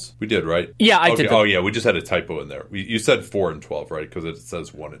fundamentals? We did, right? Yeah, I did. Oh, yeah, we just had a typo in there. You said 4-12, right? Because it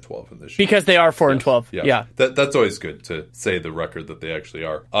says 1-12 in this sheet. Because they are 4-12. Yeah. That's always good to say the record that they actually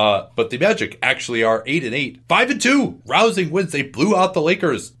are. But the Magic actually are 8-8. 5-2. Rousing wins. They blew out the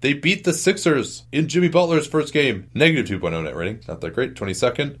Lakers. They beat the Sixers in Jimmy Butler's first game. -2.0 net rating. Not that great. 26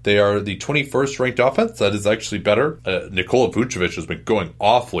 22nd. They are the 21st ranked offense. That is actually better. Nikola Vucevic has been going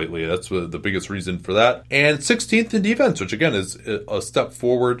off lately. That's the biggest reason for that. And 16th in defense, which again is a step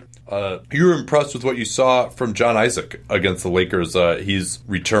forward. You were impressed with what you saw from John Isaac against the Lakers. He's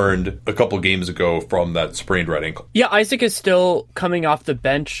returned a couple games ago from that sprained right ankle. Yeah, Isaac is still coming off the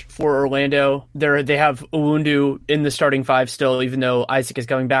bench for Orlando. They have Owundu in the starting five still, even though Isaac is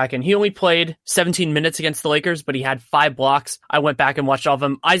coming back. And he only played 17 minutes against the Lakers, but he had 5 blocks. I went back and watched all of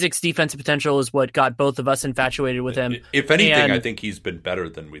them. Isaac's defensive potential is what got both of us infatuated with him. If anything, I think he's been better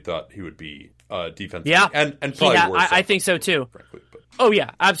than we thought he would be defensively. Yeah, and probably worse. I think so too. Frankly, but. Oh,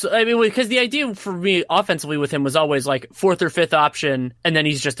 yeah, absolutely. I mean, because the idea for me offensively with him was always like 4th or 5th option, and then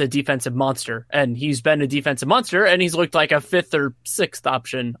he's just a defensive monster. And he's been a defensive monster, and he's looked like a 5th or 6th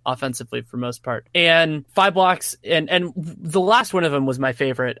option offensively for most part. And 5 blocks, and the last one of them was my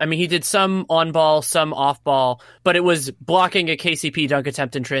favorite. I mean, he did some on ball, some off ball, but it was blocking a KCP dunk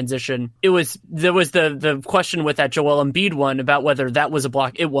attempt in transition. There was the question with that Joel Embiid one about whether that was a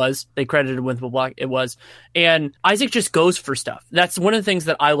block. It was. They credited him with a block. It was. And Isaac just goes for stuff. That's one of the things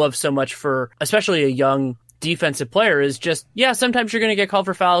that I love so much for, especially a young defensive player, is just, yeah, sometimes you're going to get called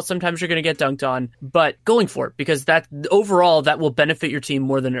for fouls, sometimes you're going to get dunked on, but going for it, because that overall that will benefit your team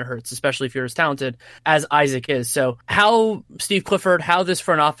more than it hurts, especially if you're as talented as Isaac is. So how Steve Clifford, how this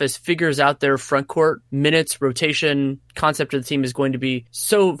front office figures out their front court minutes, rotation, concept of the team is going to be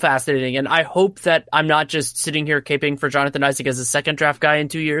so fascinating. And I hope that I'm not just sitting here caping for Jonathan Isaac as a second draft guy in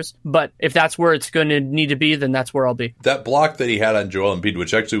 2 years, but if that's where it's going to need to be, then that's where I'll be. That block that he had on Joel Embiid,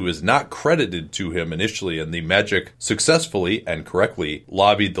 which actually was not credited to him initially, and the Magic successfully and correctly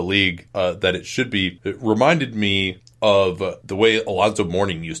lobbied the league that it should be, it reminded me of the way Alonzo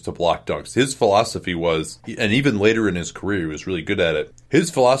Mourning used to block dunks. His philosophy was, and even later in his career, he was really good at it.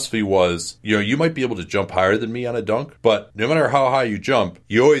 His philosophy was, you might be able to jump higher than me on a dunk, but no matter how high you jump,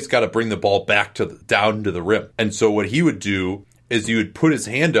 you always got to bring the ball back down to the rim. And so what he would do is he would put his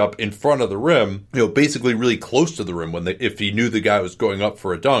hand up in front of the rim, basically really close to the rim if he knew the guy was going up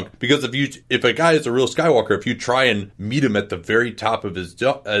for a dunk. Because if a guy is a real Skywalker, if you try and meet him at the very top of his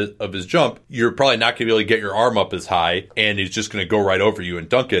jump, you're probably not going to be able to get your arm up as high, and he's just going to go right over you and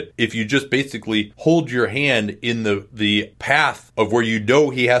dunk it. If you just basically hold your hand in the path of where you know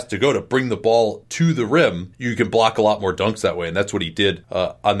he has to go to bring the ball to the rim, you can block a lot more dunks that way, and that's what he did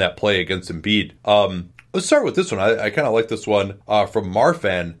on that play against Embiid. Let's start with this one. I kind of like this one from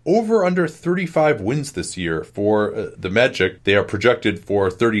Marfan. Over under 35 wins this year for the Magic. They are projected for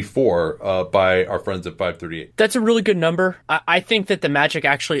 34 by our friends at 538. That's a really good number. I think that the Magic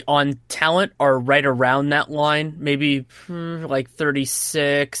actually on talent are right around that line, maybe like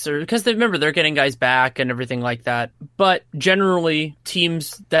 36, or because remember they're getting guys back and everything like that. But generally,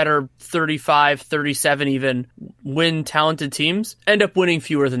 teams that are 35, 37 even win talented teams end up winning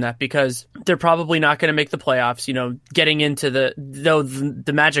fewer than that because they're probably not going to make the playoffs, getting into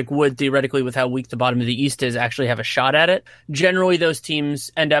the Magic would theoretically, with how weak the bottom of the East is, actually have a shot at it. Generally, those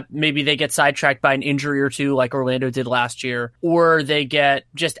teams end up, maybe they get sidetracked by an injury or two like Orlando did last year, or they get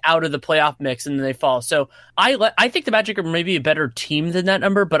just out of the playoff mix and then they fall. So I think the Magic are maybe a better team than that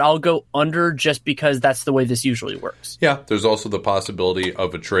number, but I'll go under just because that's the way this usually works. Yeah, there's also the possibility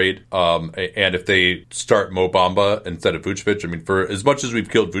of a trade. And if they start Mo Bamba instead of Vucevic, for as much as we've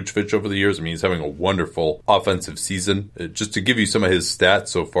killed Vucevic over the years, he's having a wonderful offensive season. Just to give you some of his stats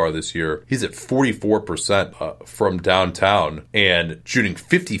so far this year, he's at 44% from downtown and shooting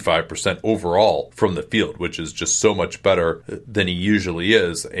 55% overall from the field, which is just so much better than he usually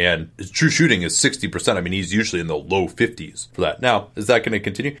is. And his true shooting is 60%. He's usually in the low 50s for that. Now, is that going to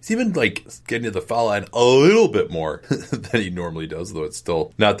continue? He's even getting to the foul line a little bit more than he normally does, though it's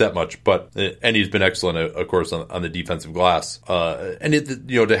still not that much. But and he's been excellent, of course, on the defensive glass. And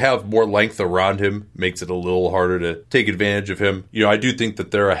to have more length around him makes it a little harder to take advantage of him. I do think that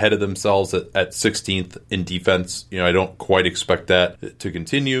they're ahead of themselves at 16th in defense. I don't quite expect that to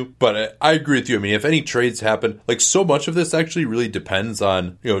continue, but I agree with you. If any trades happen, so much of this actually really depends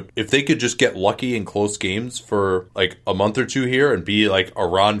on, if they could just get lucky in close games for a month or two here and be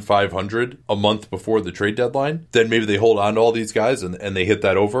around 500 a month before the trade deadline, then maybe they hold on to all these guys and they hit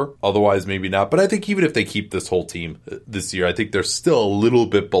that over. Otherwise, maybe not. But I think even if they keep this whole team this year, I think they're still a little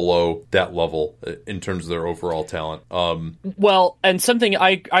bit below that level in terms of their overall talent. Well, and something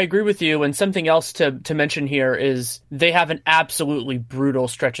I agree with you, and something else to mention here is they have an absolutely brutal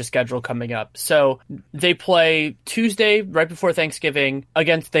stretch of schedule coming up. So they play Tuesday right before Thanksgiving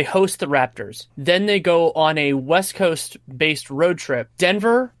they host the Raptors. Then they go on a West Coast based road trip.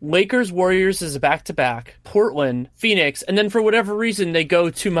 Denver, Lakers, Warriors is a back-to-back. Portland, Phoenix, and then for whatever reason they go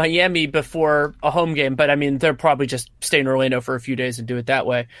to Miami before a home game. But I mean, they'll probably just stay in Orlando for a few days and do it that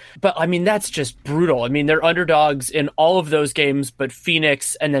way. But I mean, that's just brutal. I mean, they're underdogs in all of those games, but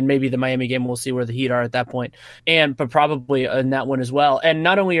Phoenix and then maybe the Miami game. We'll see where the Heat are at that point. But probably in that one as well. And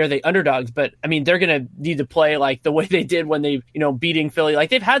not only are they underdogs, but I mean, they're going to need to play like the way they did when they, beating Philly. Like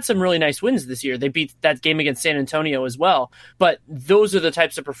they've had some really nice wins this year. They beat that game against San Antonio as well. But those are the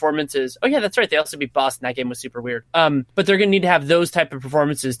types of performances. Oh yeah, that's right. They also beat Boston. That game was super weird. But they're going to need to have those type of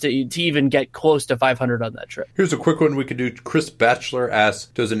performances to even get close to 500 on that trip. Here's a quick one we could do. Chris Batchelor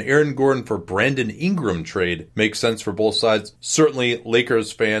asks, does an Aaron Gordon for Brandon Ingram trade make sense for both sides? Certainly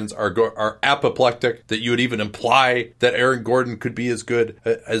Lakers fans are apoplectic that you would even imply that Aaron Gordon could be as good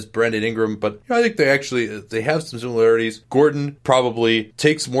as Brandon Ingram. But I think they have some similarities. Gordon probably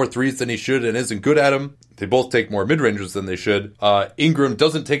takes more threes than he should and isn't good at them. They both take more mid-rangers than they should. Ingram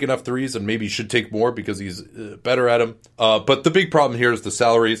doesn't take enough threes and maybe should take more because he's better at them. But the big problem here is the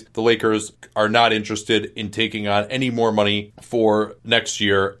salaries. The Lakers are not interested in taking on any more money for next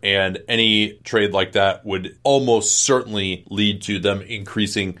year, and any trade like that would almost certainly lead to them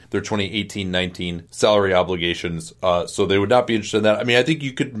increasing their 2018-19 salary obligations. So they would not be interested in that. I mean, I think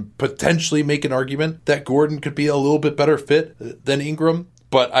you could potentially make an argument that Gordon could be a little bit better fit than Ingram,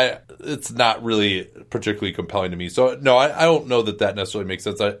 but it's not really particularly compelling to me. So, no, I don't know that necessarily makes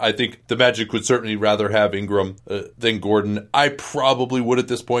sense. I think the Magic would certainly rather have Ingram than Gordon. I probably would at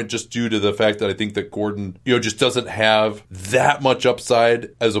this point, just due to the fact that I think that Gordon, just doesn't have that much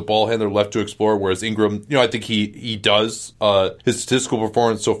upside as a ball handler left to explore, whereas Ingram, I think he does. His statistical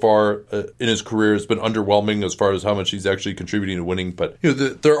performance so far in his career has been underwhelming as far as how much he's actually contributing to winning. But,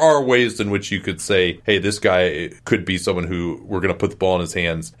 there are ways in which you could say, hey, this guy could be someone who we're going to put the ball in his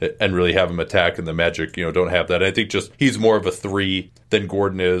hands and really have him attack, and the Magic, don't have that. I think just he's more of a 3 than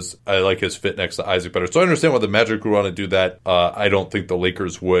Gordon is. I like his fit next to Isaac better. So I understand why the Magic would want to do that. I don't think the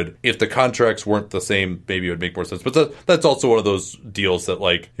Lakers would. If the contracts weren't the same, maybe it would make more sense. But that's also one of those deals that,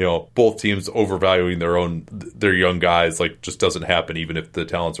 both teams overvaluing their young guys, just doesn't happen, even if the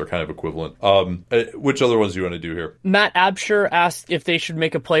talents are kind of equivalent. Which other ones do you want to do here? Matt Absher asked if they should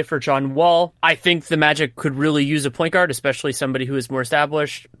make a play for John Wall. I think the Magic could really use a point guard, especially somebody who is more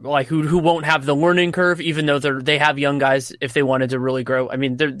established, who won't have the learning curve, even though they have young guys if they wanted to really grow. I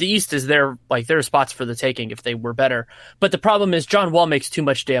mean, the East is there are spots for the taking if they were better. But the problem is John Wall makes too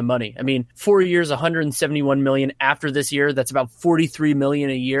much damn money. I mean, 4 years, $171 million. After this year, that's about $43 million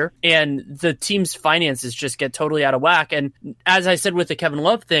a year. And the team's finances just get totally out of whack. And as I said with the Kevin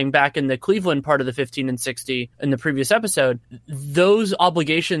Love thing back in the Cleveland part of the 15 and 60 in the previous episode, those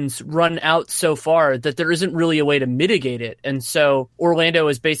obligations run out so far that there isn't really a way to mitigate it. And so Orlando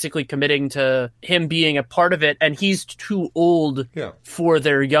is basically committing to him being a part of it, and he's too old for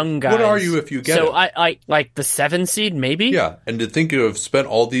their young guys. What are you if you get so it? I like the 7 seed, maybe? Yeah, and to think you have spent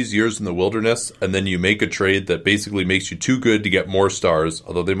all these years in the wilderness, and then you make a trade that basically makes you too good to get more stars,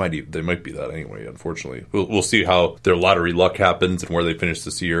 although they might be that anyway, unfortunately. We'll see how their lottery luck happens and where they finish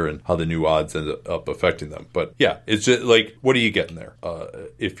this year and how the new odds end up affecting them. But yeah, it's just what are you getting there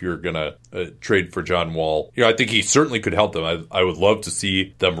if you're going to trade for John Wall? I think he certainly could help them. I would love to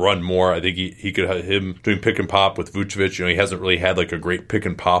see them run more. I think he could have him doing pick and pop with Vucevic. He hasn't really had a great pick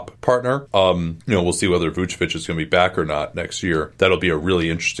and pop partner. We'll see whether Vucevic is going to be back or not next year. That'll be a really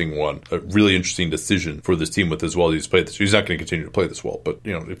interesting one, a really interesting decision for this team with as well as he's played this. He's not going to continue to play this well, but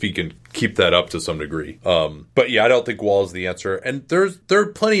if he can keep that up to some degree. But yeah, I don't think Wall is the answer. And there are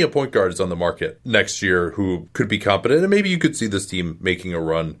plenty of point guards on the market next year who could be competent, and maybe you could see this team making a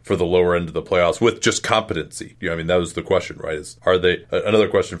run for the lower end of the playoffs with just competency. That was the question, right? Are they another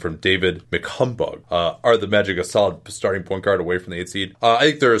question from David McHumbug? Are the Magic a solid starting point guard away from the 8th seed? I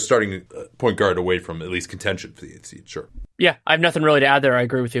think they're a starting point guard away from at least contention for the 8th seed, sure. Yeah, I have nothing really to add there. I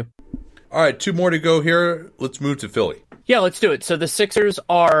agree with you. All right, 2 more to go here. Let's move to Philly. Yeah, let's do it. So the Sixers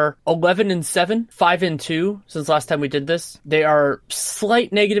are 11-7, 5-2 since last time we did this. They are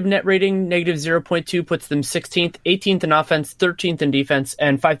slight negative net rating, negative 0.2 puts them 16th, 18th in offense, 13th in defense,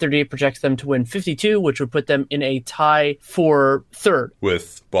 and 538 projects them to win 52, which would put them in a tie for third.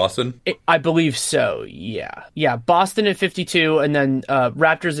 With Boston? I believe so, yeah. Yeah, Boston at 52, and then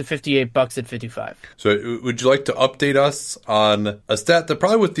Raptors at 58, Bucks at 55. So would you like to update us on a stat that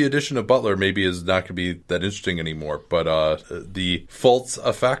probably with the addition of Butler Butler maybe is not going to be that interesting anymore. But the Fultz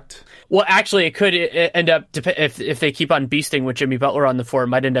effect. Well, actually, it could end up, if they keep on beasting with Jimmy Butler on the floor, it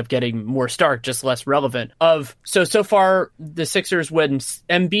might end up getting more stark, just less relevant. So far, the Sixers, when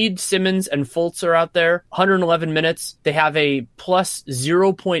Embiid, Simmons, and Fultz are out there, 111 minutes, they have a plus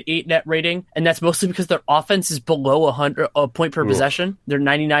 0.8 net rating, and that's mostly because their offense is below a point per possession. They're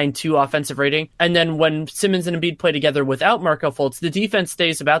 99.2 offensive rating. And then when Simmons and Embiid play together without Markelle Fultz, the defense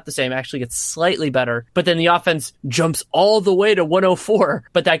stays about the same, actually gets slightly better, but then the offense jumps all the way to 104,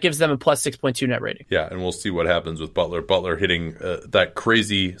 but that gives them a plus 6.2 net rating. Yeah, and we'll see what happens with Butler. Butler hitting that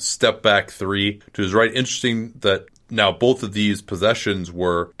crazy step back three, which is right. Interesting that now both of these possessions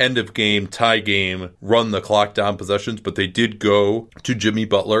were end of game, tie game, run the clock down possessions, but they did go to Jimmy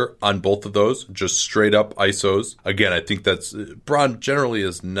Butler on both of those, just straight up ISOs. Again, I think that's Bron generally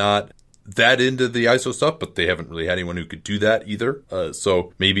is not that into the ISO stuff, but they haven't really had anyone who could do that either.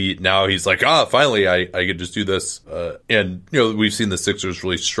 So maybe now he's like, finally I could just do this. And, we've seen the Sixers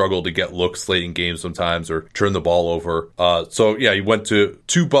really struggle to get looks late in games sometimes or turn the ball over. So yeah, he went to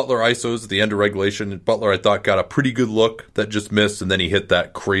two Butler ISOs at the end of regulation. Butler, I thought, got a pretty good look that just missed, and then he hit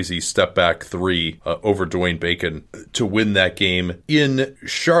that crazy step back three over Dwayne Bacon to win that game in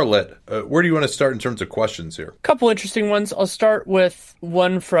Charlotte. Where do you want to start in terms of questions here? A couple interesting ones. I'll start with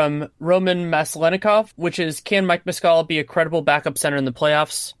one from Roman Maslenikov, which is, can Mike Muscala be a credible backup center in the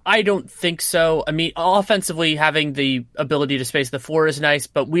playoffs? I don't think so. I mean, offensively, having the ability to space the floor is nice,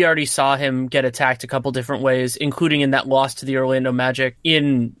 but we already saw him get attacked a couple different ways, including in that loss to the Orlando Magic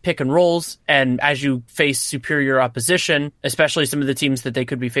in pick and rolls. And as you face superior opposition, especially some of the teams that they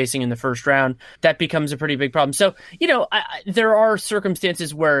could be facing in the first round, that becomes a pretty big problem. So, there are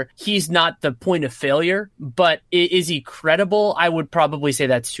circumstances where he's not the point of failure, but is he credible? I would probably say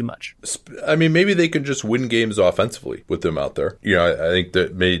that's too much. I mean, maybe they can just win games offensively with him out there. I think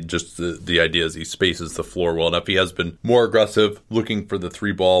that maybe just the idea is he spaces the floor well enough. He has been more aggressive, looking for the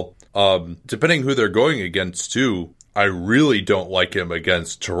three ball. Depending who they're going against, too, I really don't like him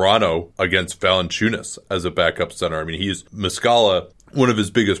against Toronto, against Valanciunas as a backup center. I mean, he's Muscala. One of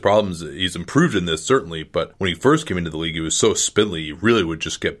his biggest problems, he's improved in this, certainly, but when he first came into the league, he was so spindly, he really would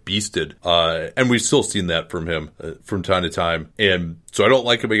just get beasted. And we've still seen that from him from time to time. And so I don't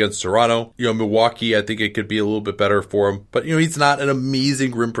like him against Toronto. Milwaukee, I think it could be a little bit better for him. But, he's not an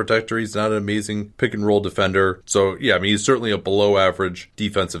amazing rim protector. He's not an amazing pick and roll defender. So, yeah, I mean, he's certainly a below average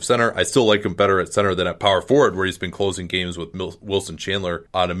defensive center. I still like him better at center than at power forward, where he's been closing games with Wilson Chandler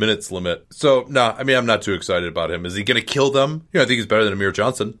on a minutes limit. So, no, I mean, I'm not too excited about him. Is he going to kill them? I think he's better than Amir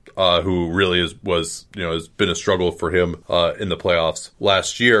Johnson, who really has been a struggle for him in the playoffs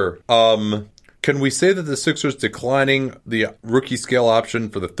last year. Can we say that the Sixers declining the rookie scale option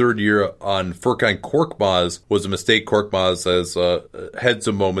for the third year on Furkan Korkmaz was a mistake? Korkmaz has had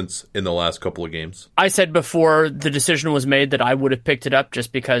some moments in the last couple of games. I said before the decision was made that I would have picked it up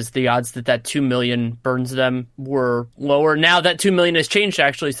just because the odds that $2 million burns them were lower. Now that $2 million has changed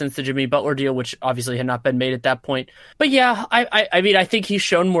actually since the Jimmy Butler deal, which obviously had not been made at that point. But yeah, I mean, I think he's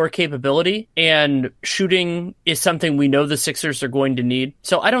shown more capability, and shooting is something we know the Sixers are going to need.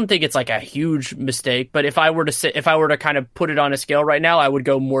 So I don't think it's like a huge mistake, but if I were to kind of put it on a scale right now, I would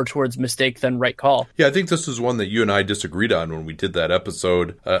go more towards mistake than right call. Yeah, I think this is one that you and I disagreed on when we did that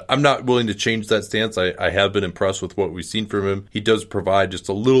episode. I'm not willing to change that stance. I have been impressed with what we've seen from him. He does provide just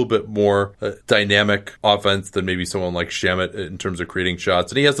a little bit more dynamic offense than maybe someone like Shamet in terms of creating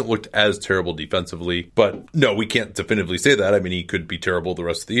shots, and he hasn't looked as terrible defensively. But no, we can't definitively say that. I mean, he could be terrible the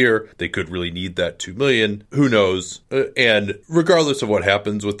rest of the year. They could really need that $2 million. Who knows? And regardless of what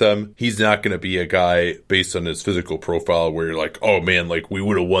happens with them, he's not going to be a guy based on his physical profile where you're like, oh man, like we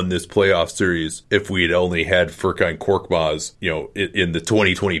would have won this playoff series if we had only had Furkan Korkmaz, in the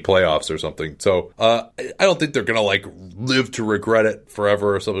 2020 playoffs or something. So I don't think they're going to like live to regret it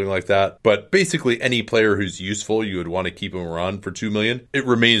forever or something like that. But basically any player who's useful, you would want to keep him around for $2 million. It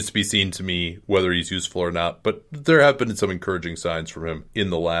remains to be seen to me whether he's useful or not, but there have been some encouraging signs from him in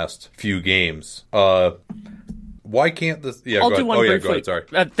the last few games. Why can't this? Yeah, I'll do one briefly. Go ahead,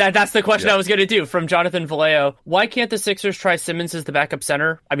 sorry. That's the question I was going to do from Jonathan Vallejo. Why can't the Sixers try Simmons as the backup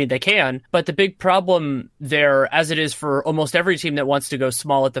center? I mean, they can, but the big problem there, as it is for almost every team that wants to go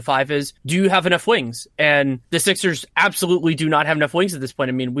small at the 5, is, do you have enough wings? And the Sixers absolutely do not have enough wings at this point.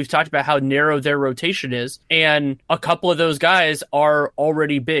 I mean, we've talked about how narrow their rotation is, and a couple of those guys are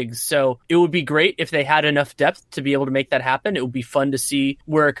already big. So it would be great if they had enough depth to be able to make that happen. It would be fun to see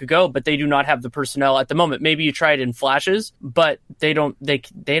where it could go, but they do not have the personnel at the moment. Maybe you try it in flashes, but they don't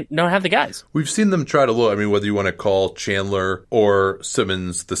have the guys. We've seen them try to look. I mean, whether you want to call Chandler or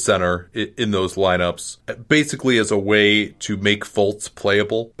Simmons the center in those lineups, basically as a way to make Fultz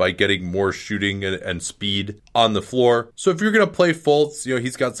playable by getting more shooting and speed on the floor. So if you're going to play Fultz,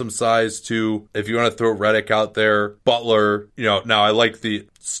 he's got some size too. If you want to throw Redick out there, Butler, now I like the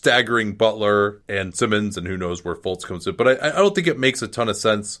staggering Butler and Simmons, and who knows where Fultz comes in. But I don't think it makes a ton of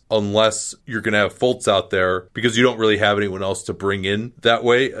sense unless you're going to have Fultz out there, because you don't really have anyone else to bring in that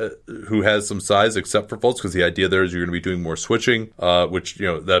way who has some size except for Fultz, because the idea there is you're going to be doing more switching, which,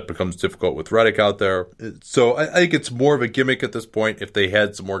 that becomes difficult with Redick out there. So I think it's more of a gimmick at this point. If they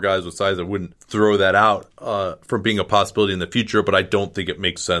had some more guys with size, I wouldn't throw that out from being a possibility in the future, but I don't think it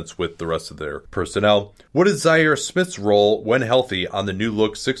makes sense with the rest of their personnel. What is Zaire Smith's role when healthy on the new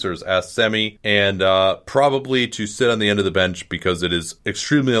look Sixers, asked Semi, and probably to sit on the end of the bench, because it is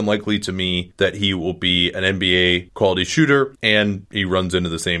extremely unlikely to me that he will be an NBA quality shooter, and he runs into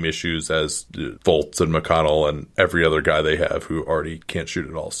the same issues as Fultz and McConnell and every other guy they have who already can't shoot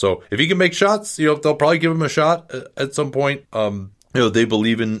at all. So if he can make shots, they'll probably give him a shot at some point. They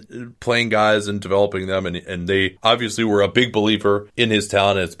believe in playing guys and developing them, and they obviously were a big believer in his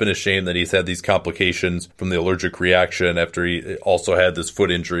talent. And it's been a shame that he's had these complications from the allergic reaction after he also had this foot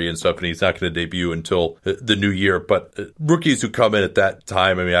injury and stuff, and he's not going to debut until the new year. But rookies who come in at that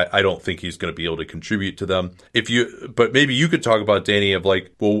time, I don't think he's going to be able to contribute to them. But maybe you could talk about, Danny, of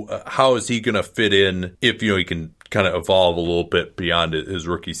how is he going to fit in if, he can kind of evolve a little bit beyond his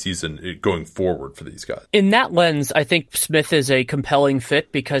rookie season going forward for these guys. In that lens, I think Smith is a compelling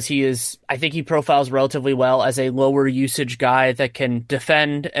fit because I think he profiles relatively well as a lower usage guy that can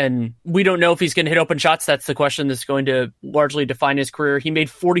defend, and we don't know if he's going to hit open shots. That's the question that's going to largely define his career. He made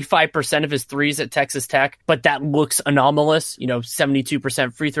 45% of his threes at Texas Tech, but that looks anomalous,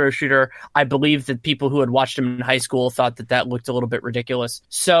 72% free throw shooter. I believe that people who had watched him in high school thought that looked a little bit ridiculous.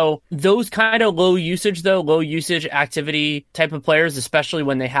 So those kind of low usage activity type of players, especially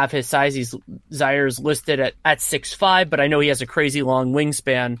when they have his size. Zaire's listed at 6'5", but I know he has a crazy long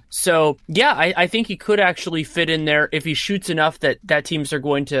wingspan. So yeah, I think he could actually fit in there if he shoots enough that teams are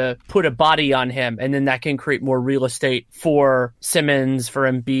going to put a body on him, and then that can create more real estate for Simmons, for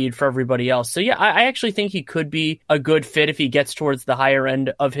Embiid, for everybody else. So yeah, I actually think he could be a good fit if he gets towards the higher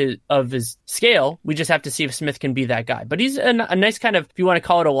end of his scale. We just have to see if Smith can be that guy. But he's a nice kind of, if you want to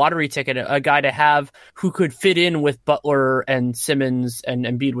call it a lottery ticket, a guy to have who could fit in with Butler and Simmons and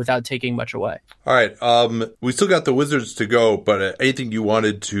Embiid without taking much away. All right. We still got the Wizards to go, but anything you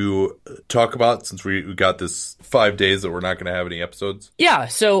wanted to talk about since we got this 5 days that we're not going to have any episodes? Yeah.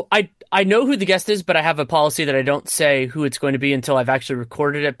 So I know who the guest is, but I have a policy that I don't say who it's going to be until I've actually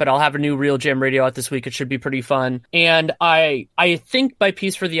recorded it, but I'll have a new Real Jam Radio out this week. It should be pretty fun. And I think my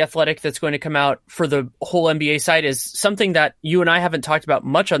piece for The Athletic that's going to come out for the whole NBA side is something that you and I haven't talked about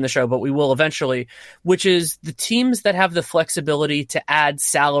much on the show, but we will eventually, which is the teams that have the flexibility to add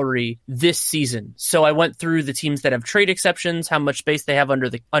salary this season. So I went through the teams that have trade exceptions, how much space they have under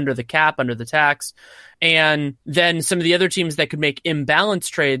the cap, under the tax, and then some of the other teams that could make imbalance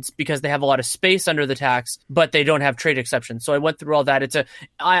trades because they have a lot of space under the tax, but they don't have trade exceptions. So I went through all that.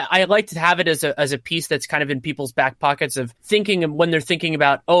 I like to have it as a piece that's kind of in people's back pockets of thinking when they're thinking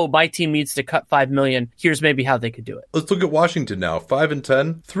about, my team needs to cut $5 million. Here's maybe how they could do it. Let's look at Washington now.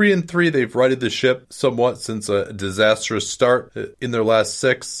 5-10, 3-3. They've righted the ship somewhat since a disastrous start in their last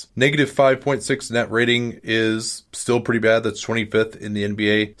 6. Negative 5.6 net rating is still pretty bad. That's 25th in the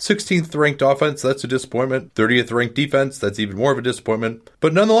NBA. 16th ranked offense. That's a disappointment. 30th ranked defense. That's even more of a disappointment.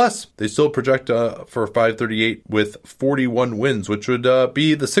 But nonetheless, they still project for 538 with 41 wins, which would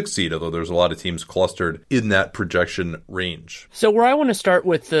be the 6th seed, although there's a lot of teams clustered in that projection range. So where I want to start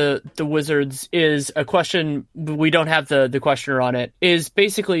with the Wizards is a question. We don't have the questioner on it. Is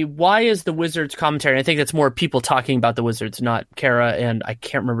basically, why is the Wizards commentary? I think that's more people talking about the Wizards, not Kara, and I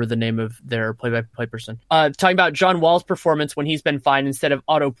can't remember the name of their play-by-play person. Talking about John Wall's performance when he's been fine instead of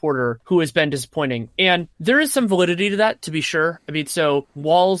Otto Porter, who has been disappointing. And there is some validity to that, to be sure. I mean, so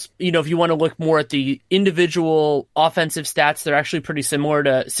Wall's, if you want to look more at the individual offensive stats, they're actually pretty similar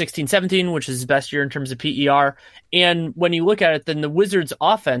to 16-17, which is his best year in terms of PER. And when you look at it, then the Wizards'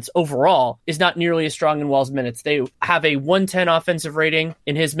 offense overall is not nearly as strong in Wall's minutes. They have a 110 offensive rating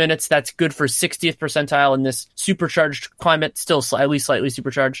in his minutes. That's good for 60th percentile in this supercharged climate, still at least slightly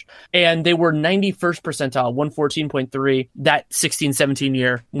supercharged. And they were 91st percentile, 114.3, that 16-17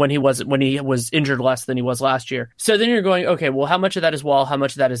 year when he was injured less than he was last year. So then you're going, okay, well, how much of that is Wall? How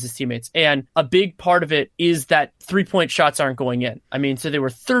much of that is his teammates? And a big part of it is that 3-point shots aren't going in. I mean, so they were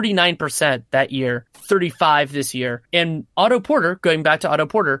 39% that year, 35 this year. year. And Otto Porter, going back to Otto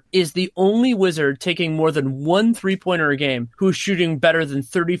Porter, is the only Wizard taking more than 1 3-pointer a game who's shooting better than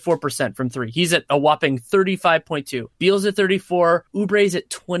 34% from three. He's at a whopping 35.2. Beal's at 34. Oubre's at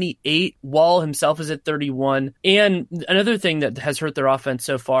 28. Wall himself is at 31. And another thing that has hurt their offense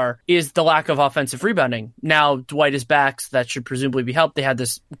so far is the lack of offensive rebounding. Now Dwight is back, so that should presumably be helped. They had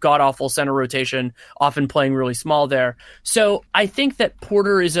this god-awful center rotation, often playing really small there. So I think that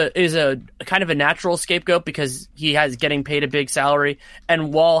Porter is a kind of a natural scapegoat because he has getting paid a big salary,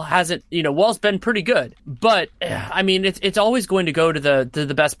 and Wall hasn't. Wall's been pretty good, but I mean it's always going to go to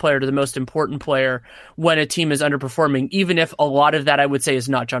the best player, to the most important player when a team is underperforming, even if a lot of that I would say is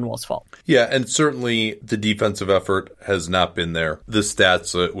not John Wall's fault. Yeah, and certainly the defensive effort has not been there. The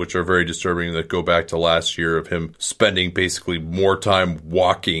stats, which are very disturbing, that go back to last year of him spending basically more time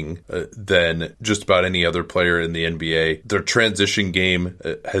walking than just about any other player in the NBA. Their transition game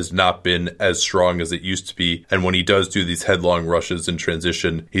has not been as strong as it used to be, and when he does do these headlong rushes in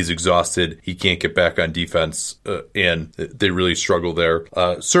transition, he's exhausted. He can't get back on defense, and they really struggle there.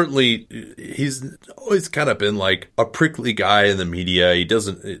 Certainly, he's always kind of been like a prickly guy in the media.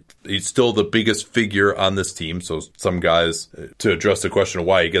 He's still the biggest figure on this team, so some guys, to address the question of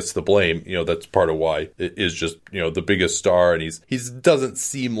why he gets the blame, that's part of why it is just, the biggest star, and he doesn't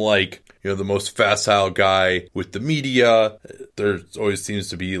seem like the most facile guy with the media. There always seems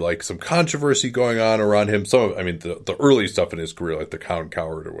to be like some controversy going on around him. The early stuff in his career, like the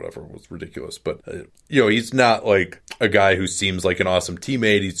Coward or whatever, was ridiculous. But, he's not like a guy who seems like an awesome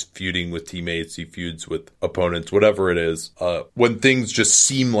teammate. He's feuding with teammates. He feuds with opponents, whatever it is. When things just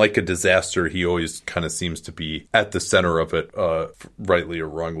seem like a disaster, he always kind of seems to be at the center of it, rightly or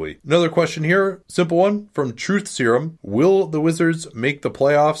wrongly. Another question here, simple one, from Truth Serum. Will the Wizards make the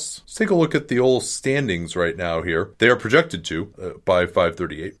playoffs? Let's take a look at the old standings right now here. They are projected to by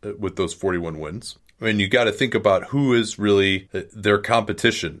 538 with those 41 wins. I mean, you got to think about who is really their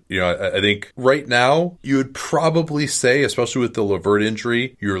competition. I think right now you would probably say, especially with the LeVert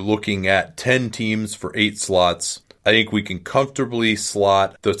injury, you're looking at 10 teams for 8 slots. I think we can comfortably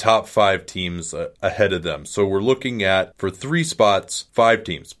slot the top 5 teams ahead of them. So we're looking at, for 3 spots, 5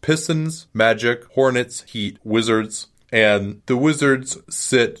 teams: Pistons, Magic, Hornets, Heat, Wizards. And the Wizards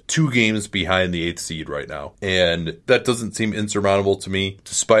sit 2 games behind the 8th seed right now. And that doesn't seem insurmountable to me.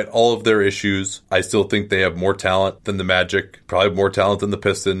 Despite all of their issues, I still think they have more talent than the Magic, probably more talent than the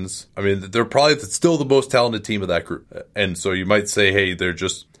Pistons. I mean, they're probably still the most talented team of that group. And so you might say, hey, they're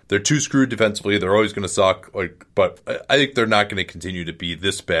too screwed defensively. They're always going to suck. But I think they're not going to continue to be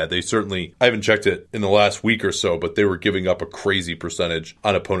this bad. They certainly, I haven't checked it in the last week or so, but they were giving up a crazy percentage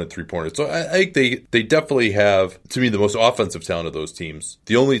on opponent 3-pointers. So I think they definitely have, to me, the most offensive talent of those teams.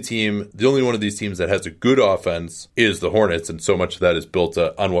 The only one of these teams that has a good offense is the Hornets, and so much of that is built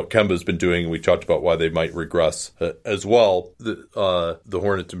on what Kemba's been doing. And we talked about why they might regress as well, the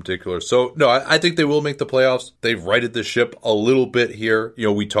Hornets in particular. So no, I think they will make the playoffs. They've righted the ship a little bit here.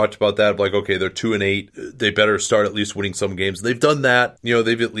 We talked about that, like, okay, they're 2-8. They better start at least winning some games. They've done that.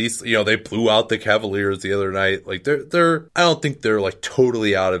 They've at least, they blew out the Cavaliers the other night. Like, I don't think they're like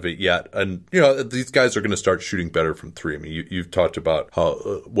totally out of it yet. And, these guys are going to start shooting better from 3. I mean, you've talked about how,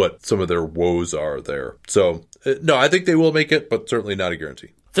 what some of their woes are there. So, no, I think they will make it, but certainly not a guarantee.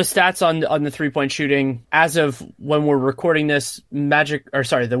 The stats on the 3-point shooting, as of when we're recording this,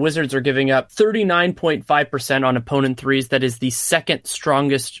 the Wizards are giving up 39.5% on opponent threes. That is the second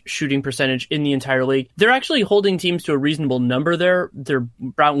strongest shooting percentage in the entire league. They're actually holding teams to a reasonable number there. They're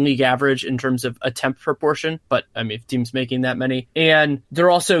about league average in terms of attempt proportion, but I mean, if teams making that many. And they're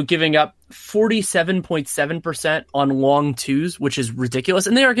also giving up 47.7% on long twos, which is ridiculous.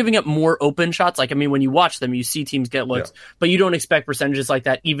 And they are giving up more open shots. Like, I mean, when you watch them, you see teams get looks, but you don't expect percentages like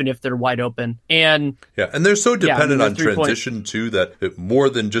that, even if they're wide open. And they're so dependent on transition too, that more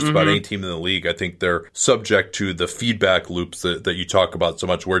than just about any team in the league, I think they're subject to the feedback loops that you talk about so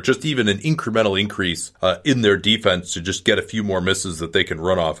much, where just even an incremental increase in their defense to just get a few more misses that they can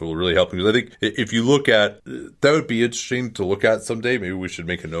run off, it will really help them. Because I think if you look at, that would be interesting to look at someday. Maybe we should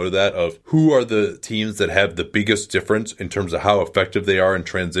make a note of that, of who are the teams that have the biggest difference in terms of how effective they are in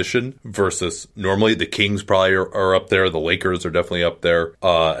transition versus normally. The Kings probably are up there. The Lakers are definitely up there.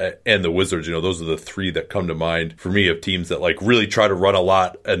 And the Wizards, those are the 3 that come to mind for me of teams that like really try to run a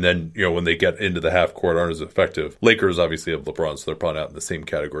lot. And then, when they get into the half court aren't as effective. Lakers obviously have LeBron, so they're probably not in the same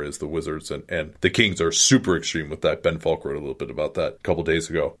category as the Wizards. And the Kings are super extreme with that. Ben Falk wrote a little bit about that a couple days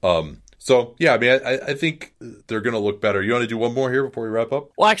ago. So, yeah, I mean, I think they're going to look better. You want to do one more here before we wrap up?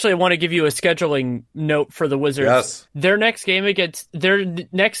 Well, actually, I want to give you a scheduling note for the Wizards. Yes. Their next game against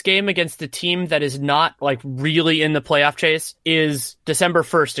the team that is not like really in the playoff chase is December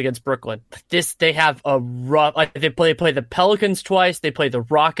 1st against Brooklyn. They have a rough, like they play the Pelicans twice, they play the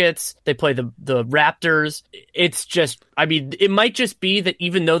Rockets, they play the Raptors. It's just, I mean, it might just be that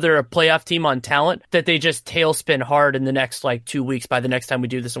even though they're a playoff team on talent, that they just tailspin hard in the next like 2 weeks by the next time we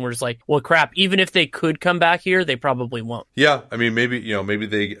do this, and we're just like, well, crap, even if they could come back here, they probably won't. Yeah, I mean, maybe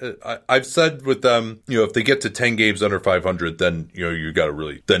they, I've said with them, if they get to 10 games under 500, then, you got to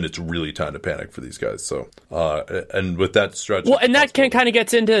really, then it's really time to panic for these guys. So, and with that stretch. Well, and that kind of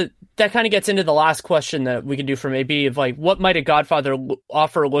gets into the last question that we can do from AB of like, what might a Godfather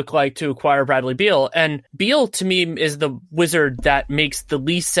offer look like to acquire Bradley Beal? And Beal, to me, is the Wizard that makes the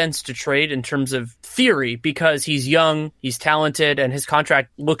least sense to trade in terms of theory, because he's young, he's talented, and his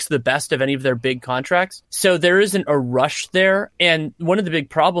contract looks the best of any of their big contracts. So there isn't a rush there. And one of the big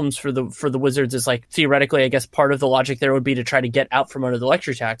problems for the Wizards is, like, theoretically, I guess part of the logic there would be to try to get out from under the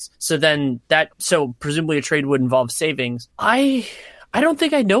luxury tax. So presumably a trade would involve savings. I don't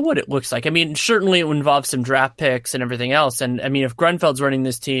think I know what it looks like. I mean, certainly it would involve some draft picks and everything else. And I mean, if Grunfeld's running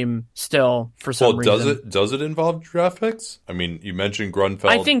this team still for some reason. Does it involve draft picks? I mean, you mentioned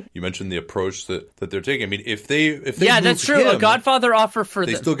Grunfeld. You mentioned the approach that they're taking. I mean, if they that's true. A Godfather offer for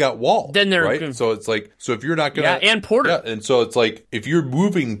they still got Wall. Then they're right. So it's like, so if you're not gonna, and Porter. Yeah, and so it's like, if you're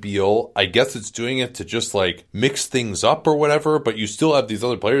moving Beal, I guess it's doing it to just like mix things up or whatever. But you still have these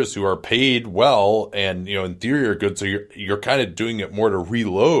other players who are paid well and in theory are good. So you're kind of doing it more to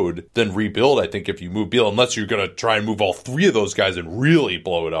reload than rebuild, I think, if you move Beal, unless you're going to try and move all three of those guys and really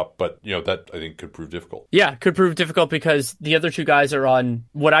blow it up. But, that I think could prove difficult. Yeah, could prove difficult because the other two guys are on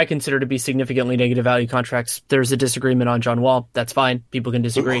what I consider to be significantly negative value contracts. There's a disagreement on John Wall. That's fine. People can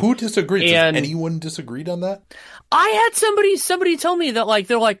disagree. Who disagreed? Has anyone disagreed on that? I had somebody tell me that, like,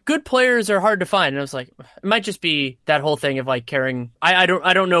 they're like, good players are hard to find. And I was like, it might just be that whole thing of like caring. I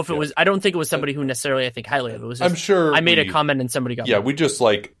don't know if it was, I don't think it was somebody who necessarily I think highly of it. It was just, I'm sure I made a comment and somebody got we just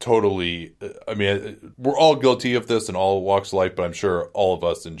like totally, I mean, we're all guilty of this in all walks of life, but I'm sure all of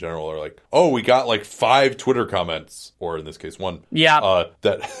us in general are like, oh, we got like 5 Twitter comments, or in this case 1. Yeah.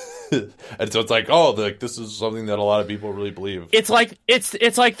 That and so it's like, oh, this is something that a lot of people really believe. It's like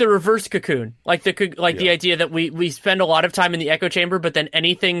the reverse cocoon, the idea that we spend a lot of time in the echo chamber, but then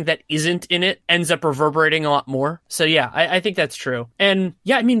anything that isn't in it ends up reverberating a lot more. So yeah, I think that's true. And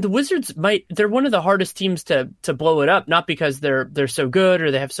yeah, I mean, the Wizards they're one of the hardest teams to blow it up, not because they're so good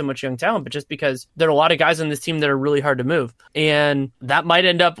or they have so much young talent, but just because there are a lot of guys on this team that are really hard to move. And that might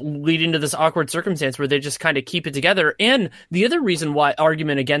end up leading to this awkward circumstance where they just kind of keep it together. And the other reason why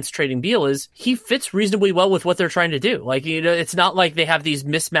argument against trading Beal is he fits reasonably well with what they're trying to do. Like, it's not like they have these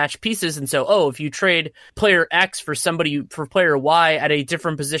mismatched pieces. And so, if you trade player X for player Y at a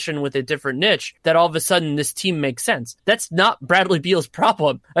different position with a different niche, that all of a sudden this team makes sense. That's not Bradley Beal's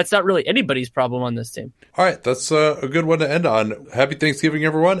problem. That's not really anybody's problem on this team. All right. That's a good one to end on. Happy Thanksgiving,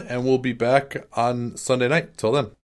 everyone. And we'll be back on Sunday night. Till then.